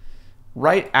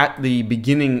 Right at the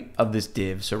beginning of this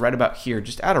div, so right about here,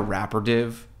 just add a wrapper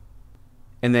div.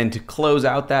 And then to close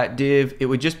out that div, it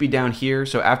would just be down here.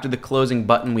 So after the closing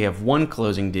button, we have one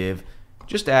closing div.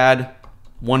 Just add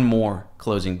one more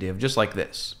closing div, just like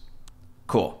this.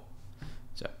 Cool.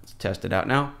 So let's test it out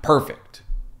now. Perfect.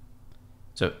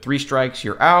 So 3 strikes,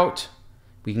 you're out.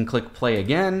 We can click play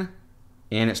again,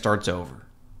 and it starts over.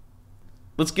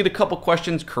 Let's get a couple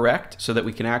questions correct so that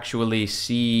we can actually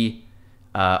see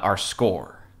our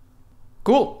score.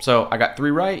 Cool. So I got 3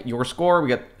 right. Your score. We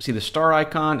got see the star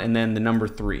icon and then the number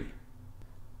 3.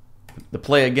 The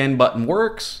play again button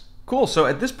works. Cool. So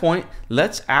at this point,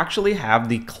 let's actually have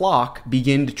the clock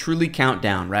begin to truly count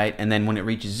down, right? And then when it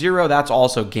reaches 0, that's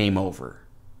also game over.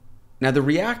 Now the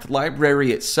React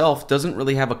library itself doesn't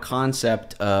really have a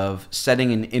concept of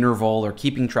setting an interval or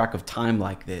keeping track of time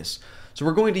like this. So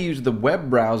we're going to use the web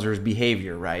browser's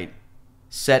behavior, right?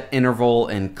 Set interval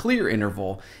and clear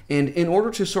interval. And in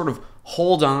order to sort of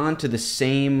hold on to the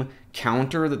same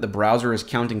counter that the browser is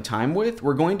counting time with,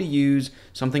 we're going to use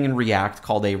something in React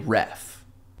called a ref.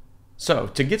 So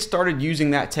to get started using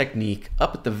that technique,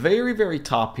 up at the very, very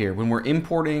top here, when we're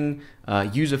importing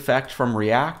useEffect from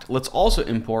React, let's also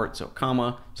import, so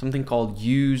comma, something called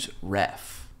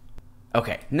useRef.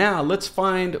 Okay, now let's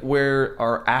find where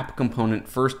our app component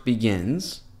first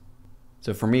begins.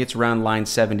 So for me, it's around line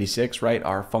 76, right?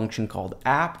 Our function called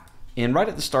app. And right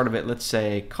at the start of it, let's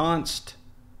say const.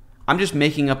 I'm just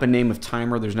making up a name of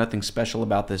timer. There's nothing special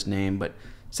about this name, but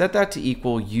set that to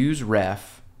equal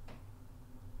useRef.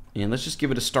 And let's just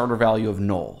give it a starter value of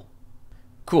null.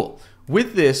 Cool.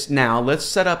 With this now, let's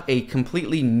set up a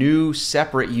completely new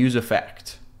separate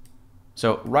useEffect.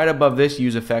 So right above this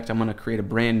useEffect, I'm going to create a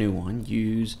brand new one.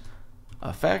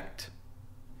 useEffect,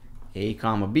 A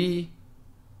comma B.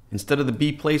 Instead of the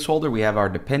B placeholder, we have our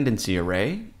dependency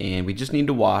array, and we just need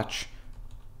to watch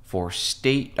for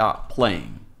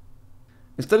state.playing.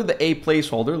 Instead of the A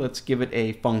placeholder, let's give it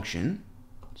a function.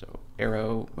 So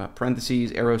arrow,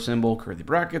 parentheses, arrow symbol, curly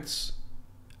brackets.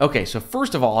 Okay, so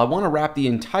first of all, I want to wrap the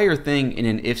entire thing in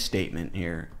an if statement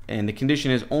here. And the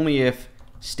condition is only if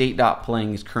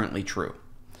state.playing is currently true.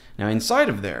 Now inside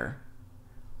of there,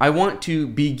 I want to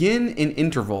begin an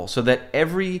interval so that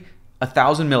every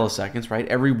 1,000 milliseconds, right,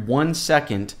 every 1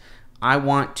 second, I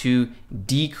want to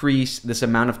decrease this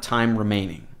amount of time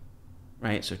remaining,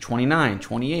 right? So 29,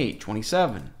 28,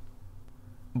 27.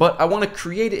 But I want to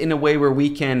create it in a way where we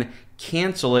can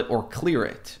cancel it or clear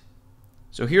it.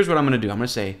 So here's what I'm going to do. I'm going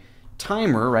to say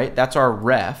timer, right? That's our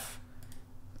ref.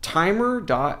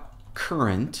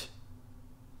 Timer.current.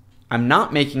 I'm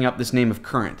not making up this name of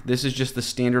current. This is just the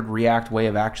standard React way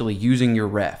of actually using your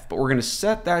ref. But we're going to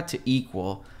set that to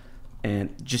equal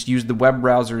and just use the web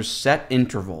browser's set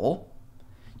interval.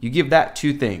 You give that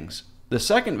 2 things. The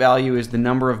second value is the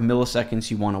number of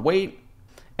milliseconds you want to wait.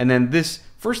 And then this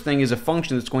first thing is a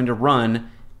function that's going to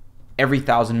run every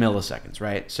 1,000 milliseconds,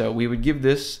 right? So we would give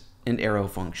this an arrow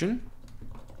function.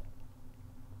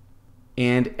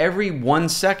 And every 1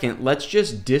 second, let's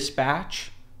just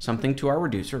dispatch something to our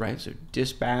reducer, right? So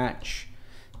dispatch,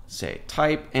 say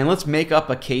type, and let's make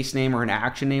up a case name or an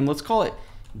action name. Let's call it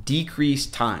decrease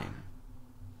time.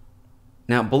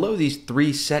 Now below these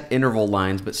 3 set interval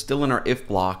lines, but still in our if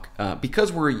block,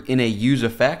 because we're in a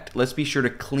useEffect, let's be sure to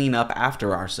clean up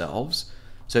after ourselves.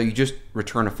 So you just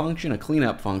return a function, a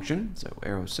cleanup function, so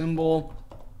arrow symbol.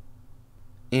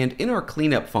 And in our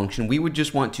cleanup function, we would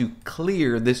just want to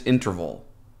clear this interval,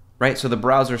 right? So the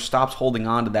browser stops holding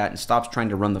on to that and stops trying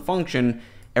to run the function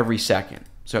every second.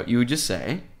 So you would just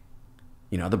say,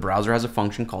 you know, the browser has a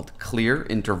function called clear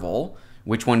interval.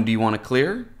 Which one do you want to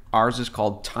clear? Ours is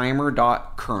called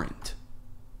timer.current.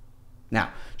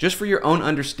 Now, just for your own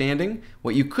understanding,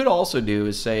 what you could also do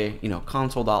is say,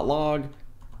 console.log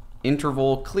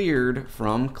interval cleared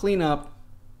from cleanup.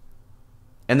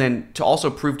 And then to also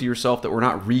prove to yourself that we're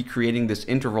not recreating this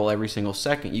interval every single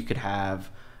second, you could have,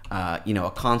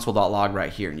 a console.log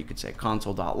right here. And you could say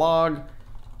console.log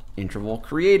interval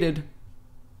created.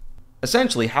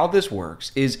 Essentially, how this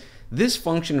works is this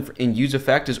function in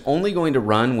useEffect is only going to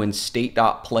run when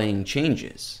state.playing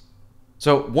changes.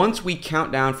 So once we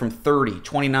count down from 30,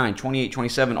 29, 28,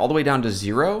 27, all the way down to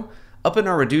 0, up in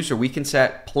our reducer, we can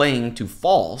set playing to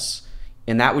false,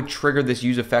 and that would trigger this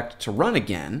useEffect to run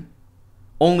again.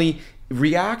 Only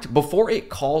React, before it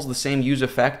calls the same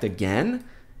useEffect again,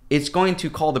 it's going to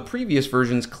call the previous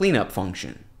version's cleanup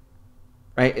function,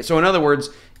 right? So in other words,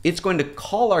 it's going to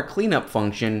call our cleanup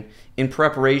function in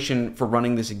preparation for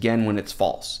running this again when it's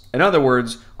false. In other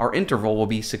words, our interval will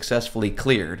be successfully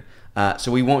cleared,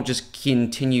 so we won't just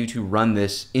continue to run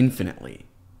this infinitely.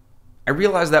 I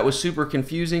realize that was super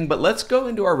confusing, but let's go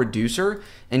into our reducer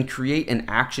and create an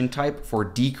action type for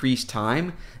decrease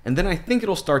time, and then I think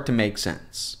it'll start to make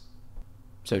sense.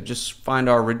 So just find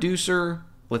our reducer.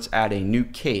 Let's add a new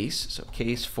case. So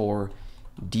case for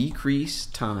decrease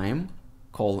time,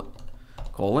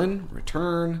 colon,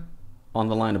 return. On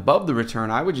the line above the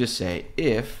return, I would just say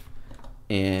if,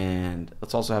 and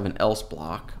let's also have an else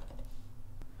block.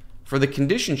 For the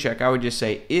condition check, I would just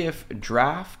say if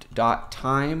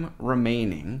draft.time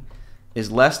remaining is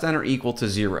less than or equal to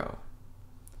 0.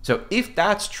 So if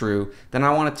that's true, then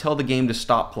I want to tell the game to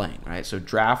stop playing, right? So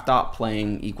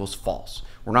draft.playing equals false.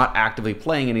 We're not actively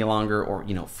playing any longer, or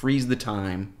freeze the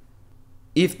time.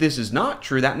 If this is not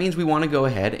true, that means we want to go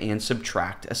ahead and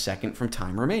subtract a second from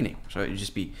time remaining. So it would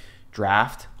just be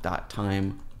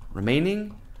draft.time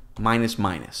remaining minus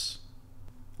minus.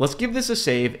 Let's give this a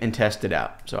save and test it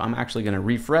out. So I'm actually going to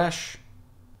refresh,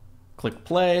 click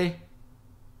play.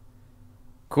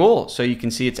 Cool, so you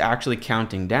can see it's actually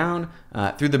counting down.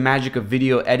 Through the magic of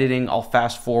video editing, I'll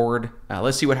fast forward.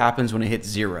 Let's see what happens when it hits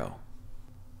 0.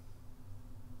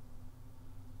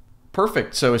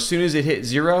 Perfect, so as soon as it hit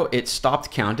 0, it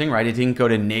stopped counting, right? It didn't go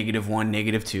to -1,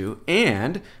 -2,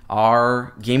 and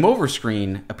our game over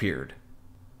screen appeared.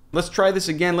 Let's try this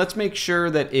again. Let's make sure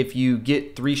that if you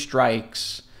get 3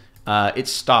 strikes, it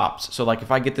stops. So like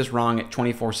if I get this wrong at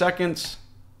 24 seconds,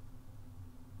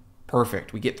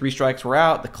 perfect. We get 3 strikes, we're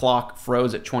out. The clock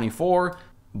froze at 24,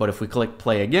 but if we click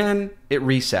play again, it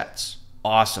resets.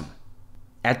 Awesome.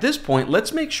 At this point,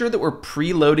 let's make sure that we're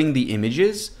preloading the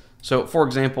images. So for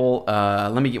example,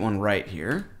 let me get one right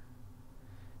here.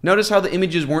 Notice how the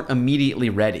images weren't immediately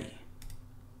ready.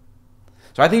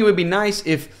 So I think it would be nice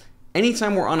if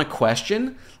anytime we're on a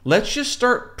question, let's just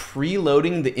start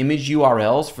preloading the image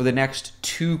URLs for the next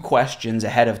 2 questions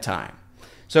ahead of time.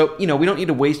 So, we don't need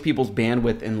to waste people's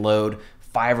bandwidth and load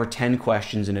 5 or 10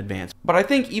 questions in advance. But I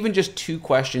think even just 2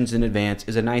 questions in advance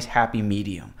is a nice happy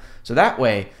medium. So that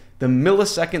way, the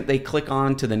millisecond they click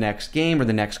on to the next game or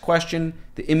the next question,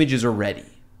 the images are ready.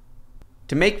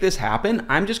 To make this happen,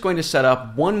 I'm just going to set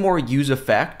up one more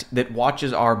useEffect that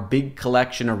watches our big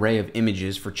collection array of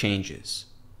images for changes.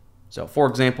 So for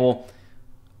example,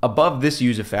 above this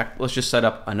useEffect, let's just set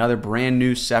up another brand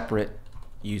new separate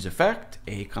useEffect,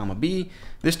 A, B.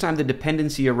 This time the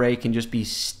dependency array can just be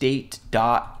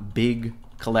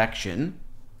state.bigCollection.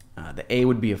 The A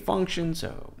would be a function,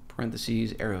 so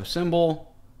parentheses, arrow symbol.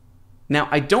 Now,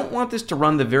 I don't want this to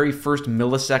run the very first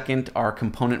millisecond our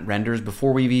component renders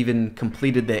before we've even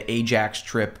completed the AJAX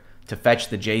trip to fetch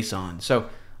the JSON. So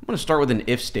I'm going to start with an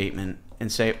if statement and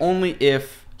say only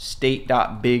if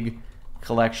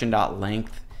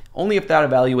state.bigCollection.length, only if that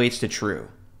evaluates to true.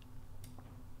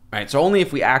 All right, so only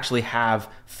if we actually have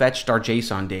fetched our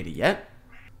JSON data yet.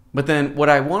 But then what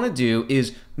I want to do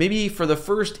is maybe for the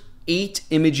first 8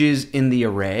 images in the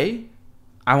array,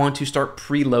 I want to start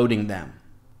preloading them.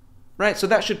 Right, so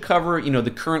that should cover, the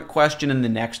current question and the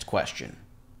next question.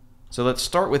 So let's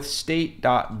start with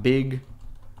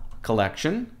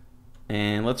state.bigCollection,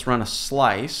 and let's run a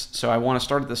slice. So I want to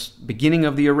start at the beginning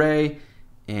of the array,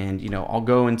 and I'll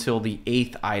go until the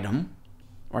 8th item,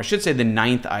 or I should say the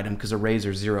 9th item, because arrays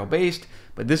are 0-based,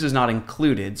 but this is not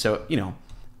included. So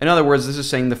in other words, this is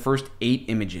saying the first 8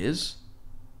 images,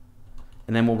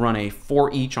 and then we'll run a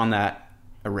for each on that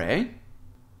array.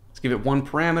 Let's give it one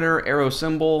parameter, arrow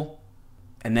symbol.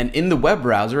 And then in the web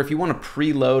browser, if you want to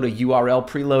preload a URL,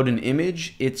 preload an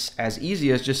image, it's as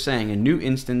easy as just saying a new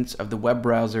instance of the web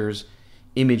browser's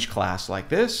image class like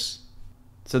this.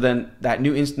 So then that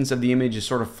new instance of the image is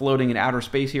sort of floating in outer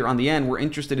space here. On the end, we're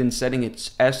interested in setting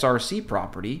its SRC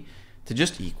property to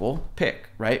just equal pic,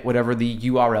 right? Whatever the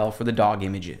URL for the dog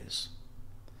image is.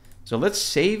 So let's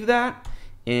save that,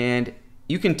 and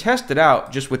you can test it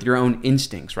out just with your own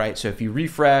instincts, right? So if you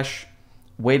refresh,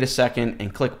 wait a second,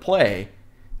 and click play,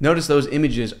 notice those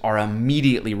images are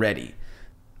immediately ready.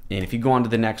 And if you go on to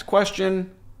the next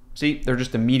question, see, they're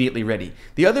just immediately ready.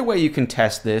 The other way you can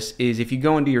test this is if you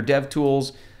go into your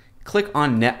DevTools, click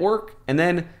on Network, and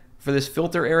then for this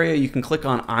filter area, you can click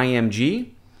on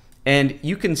IMG, and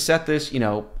you can set this,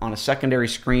 on a secondary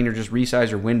screen or just resize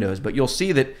your windows, but you'll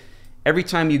see that every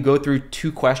time you go through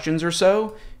 2 questions or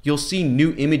so, you'll see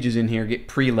new images in here get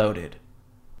preloaded.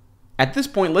 At this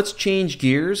point, let's change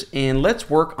gears and let's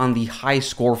work on the high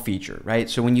score feature, right?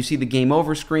 So when you see the game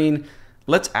over screen,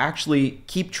 let's actually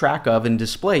keep track of and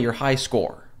display your high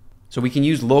score. So we can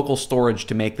use local storage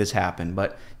to make this happen,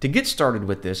 but to get started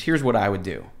with this, here's what I would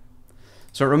do.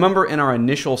 So remember in our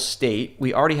initial state,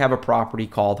 we already have a property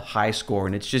called high score,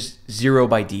 and it's just 0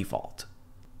 by default.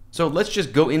 So let's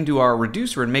just go into our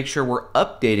reducer and make sure we're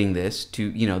updating this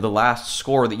to, the last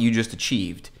score that you just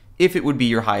achieved, if it would be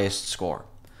your highest score.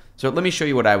 So let me show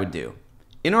you what I would do.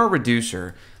 In our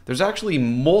reducer, there's actually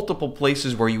multiple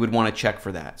places where you would want to check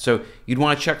for that. So you'd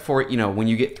want to check for it, when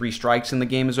you get 3 strikes and the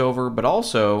game is over, but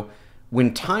also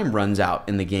when time runs out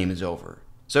and the game is over.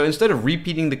 So instead of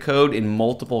repeating the code in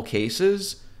multiple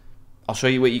cases, I'll show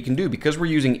you what you can do. Because we're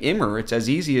using Immer, it's as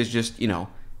easy as just,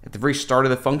 at the very start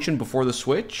of the function before the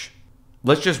switch,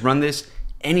 let's just run this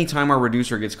anytime our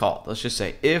reducer gets called. Let's just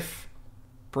say if,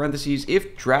 parentheses,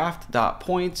 if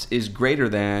draft.points is greater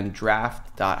than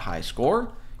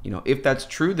draft.highscore, if that's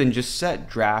true, then just set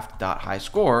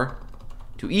draft.highscore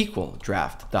to equal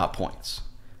draft.points.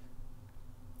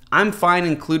 I'm fine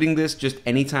including this just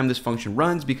anytime this function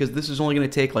runs because this is only going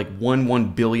to take like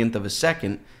 1/1 of a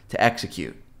second to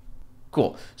execute.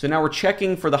 Cool. So now we're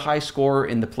checking for the high score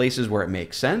in the places where it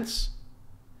makes sense.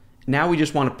 Now we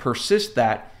just want to persist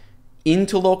that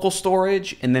into local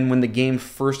storage, and then when the game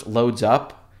first loads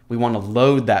up, we want to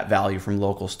load that value from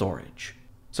local storage.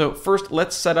 So first,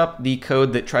 let's set up the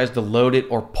code that tries to load it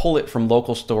or pull it from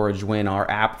local storage when our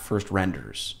app first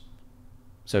renders.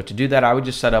 So to do that, I would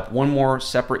just set up one more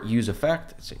separate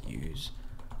useEffect. It's a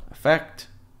useEffect,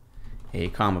 A,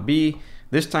 B.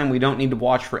 This time we don't need to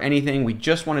watch for anything. We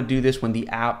just want to do this when the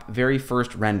app very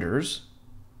first renders.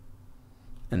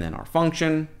 And then our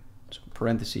function, so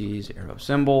parentheses, arrow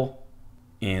symbol.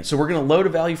 And so we're going to load a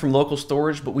value from local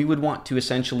storage, but we would want to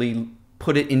essentially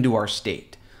put it into our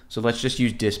state. So let's just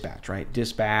use dispatch, right?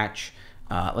 Dispatch,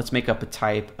 let's make up a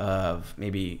type of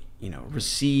maybe,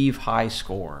 receive high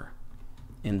score.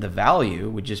 And the value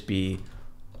would just be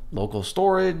local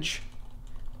storage,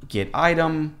 get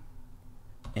item,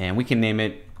 and we can name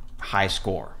it high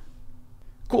score.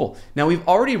 Cool. Now we've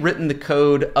already written the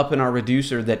code up in our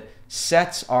reducer that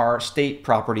sets our state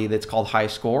property that's called high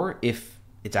score if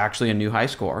it's actually a new high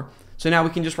score. So now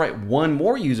we can just write one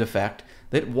more useEffect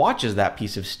that watches that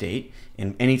piece of state,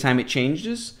 and anytime it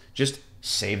changes, just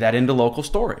save that into local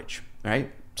storage,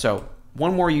 right? So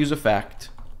one more useEffect,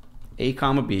 A,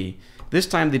 B. This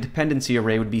time the dependency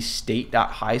array would be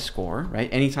state.highscore, right?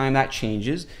 Anytime that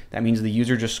changes, that means the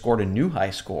user just scored a new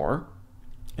high score.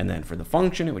 And then for the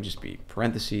function, it would just be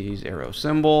parentheses, arrow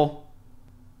symbol.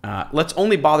 Let's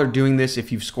only bother doing this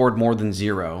if you've scored more than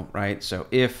 0, right? So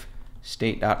if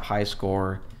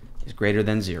state.highscore is greater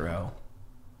than 0.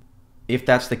 If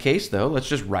that's the case though, let's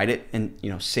just write it and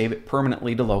save it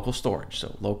permanently to local storage.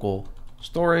 So local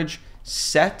storage,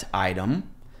 set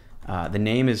item, the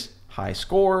name is high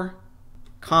score,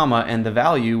 comma, and the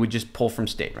value would just pull from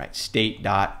state, right?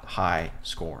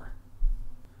 State.highscore.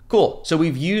 Cool. So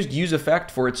we've used useEffect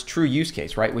for its true use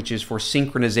case, right? Which is for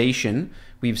synchronization.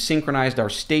 We've synchronized our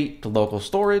state to local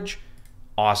storage.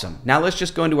 Awesome. Now let's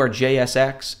just go into our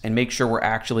JSX and make sure we're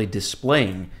actually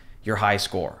displaying your high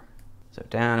score. So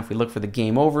down, if we look for the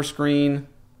game over screen,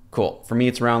 cool. For me,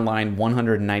 it's around line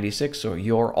 196. So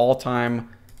your all-time,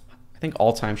 I think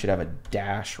all-time should have a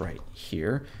dash right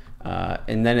here.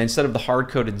 And then instead of the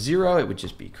hard-coded 0, it would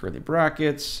just be curly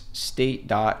brackets,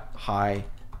 state.highscore.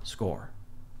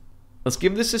 Let's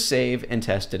give this a save and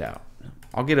test it out.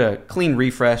 I'll get a clean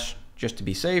refresh just to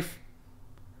be safe.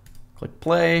 Click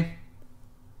play.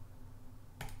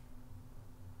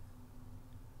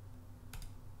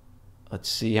 Let's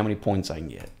see how many points I can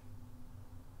get.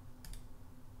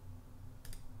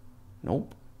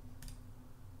 Nope.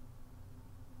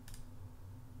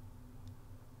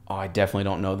 Oh, I definitely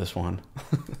don't know this one.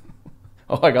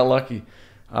 Oh, I got lucky.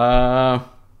 No?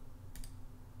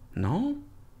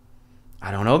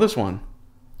 I don't know this one.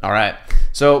 All right.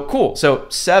 So cool. So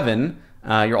 7,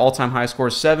 your all-time high score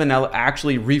is 7. Now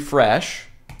actually refresh.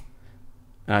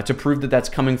 to prove that that's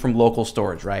coming from local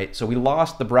storage, right? So we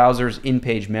lost the browser's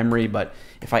in-page memory, but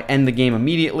if I end the game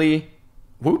immediately,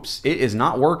 whoops, it is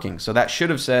not working. So that should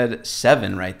have said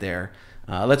 7 right there.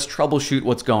 Let's troubleshoot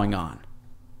what's going on.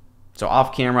 So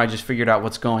off camera, I just figured out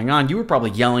what's going on. You were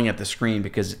probably yelling at the screen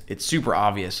because it's super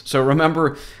obvious. So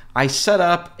remember, I set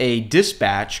up a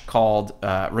dispatch called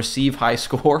receive high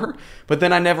score, but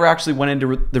then I never actually went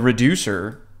into the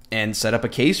reducer and set up a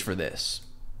case for this.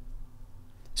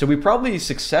 So we probably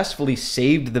successfully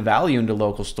saved the value into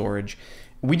local storage.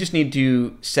 We just need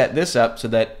to set this up so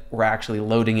that we're actually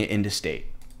loading it into state.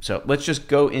 So let's just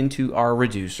go into our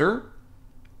reducer.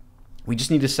 We just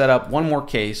need to set up one more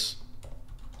case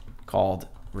called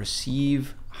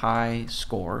receive high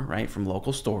score, right, from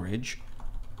local storage.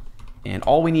 And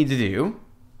all we need to do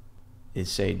is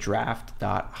say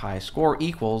draft.highscore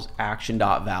equals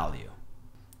action.value.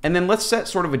 And then let's set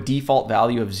sort of a default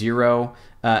value of 0.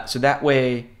 So that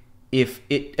way, if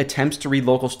it attempts to read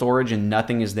local storage and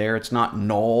nothing is there, it's not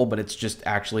null, but it's just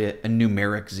actually a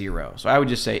numeric 0. So I would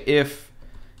just say if,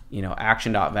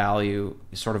 action.value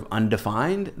is sort of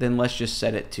undefined, then let's just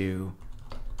set it to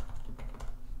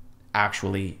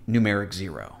actually numeric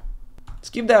 0. Let's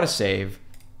give that a save.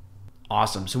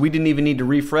 Awesome. So we didn't even need to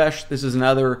refresh. This is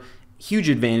another huge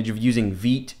advantage of using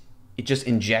Vite. It just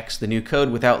injects the new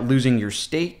code without losing your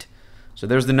state. So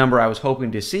there's the number I was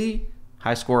hoping to see.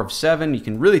 High score of 7. You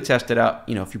can really test it out,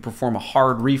 if you perform a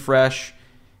hard refresh.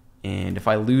 And if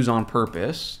I lose on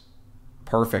purpose,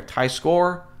 perfect. High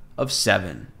score of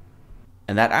 7.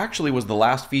 And that actually was the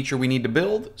last feature we need to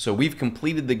build. So we've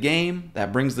completed the game.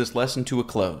 That brings this lesson to a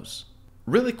close.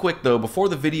 Really quick though, before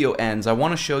the video ends, I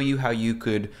want to show you how you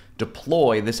could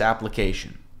deploy this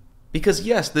application. Because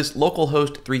yes, this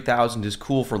localhost 3000 is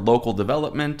cool for local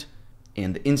development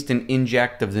and the instant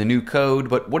inject of the new code,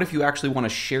 but what if you actually want to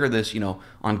share this,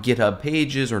 on GitHub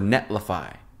Pages or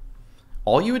Netlify?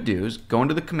 All you would do is go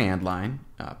into the command line,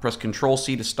 press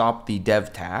Control-C to stop the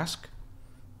dev task,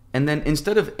 and then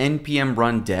instead of npm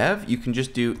run dev, you can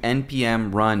just do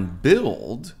npm run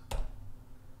build.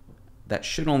 That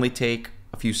should only take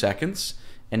a few seconds,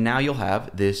 and now you'll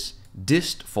have this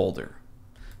dist folder.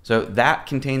 So that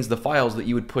contains the files that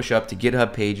you would push up to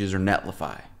GitHub Pages or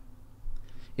Netlify.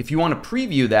 If you want to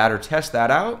preview that or test that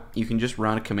out, you can just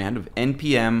run a command of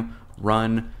npm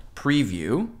run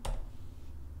preview,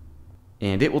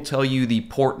 and it will tell you the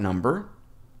port number.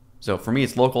 So for me,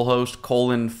 it's localhost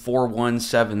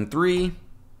 :4173.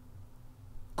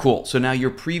 Cool. So now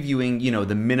you're previewing,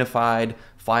 the minified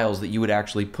files that you would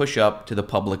actually push up to the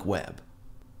public web.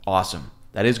 Awesome.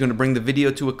 That is going to bring the video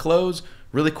to a close.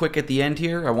 Really quick at the end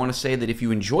here, I want to say that if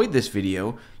you enjoyed this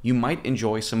video, you might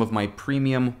enjoy some of my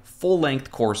premium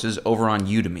full-length courses over on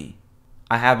Udemy.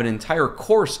 I have an entire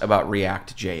course about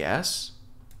React.js,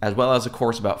 as well as a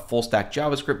course about full-stack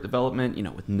JavaScript development,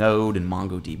 with Node and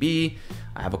MongoDB.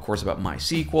 I have a course about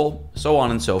MySQL, so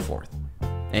on and so forth.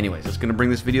 Anyways, that's going to bring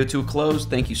this video to a close.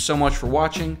 Thank you so much for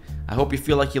watching. I hope you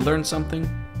feel like you learned something,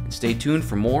 and stay tuned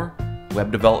for more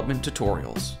web development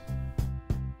tutorials.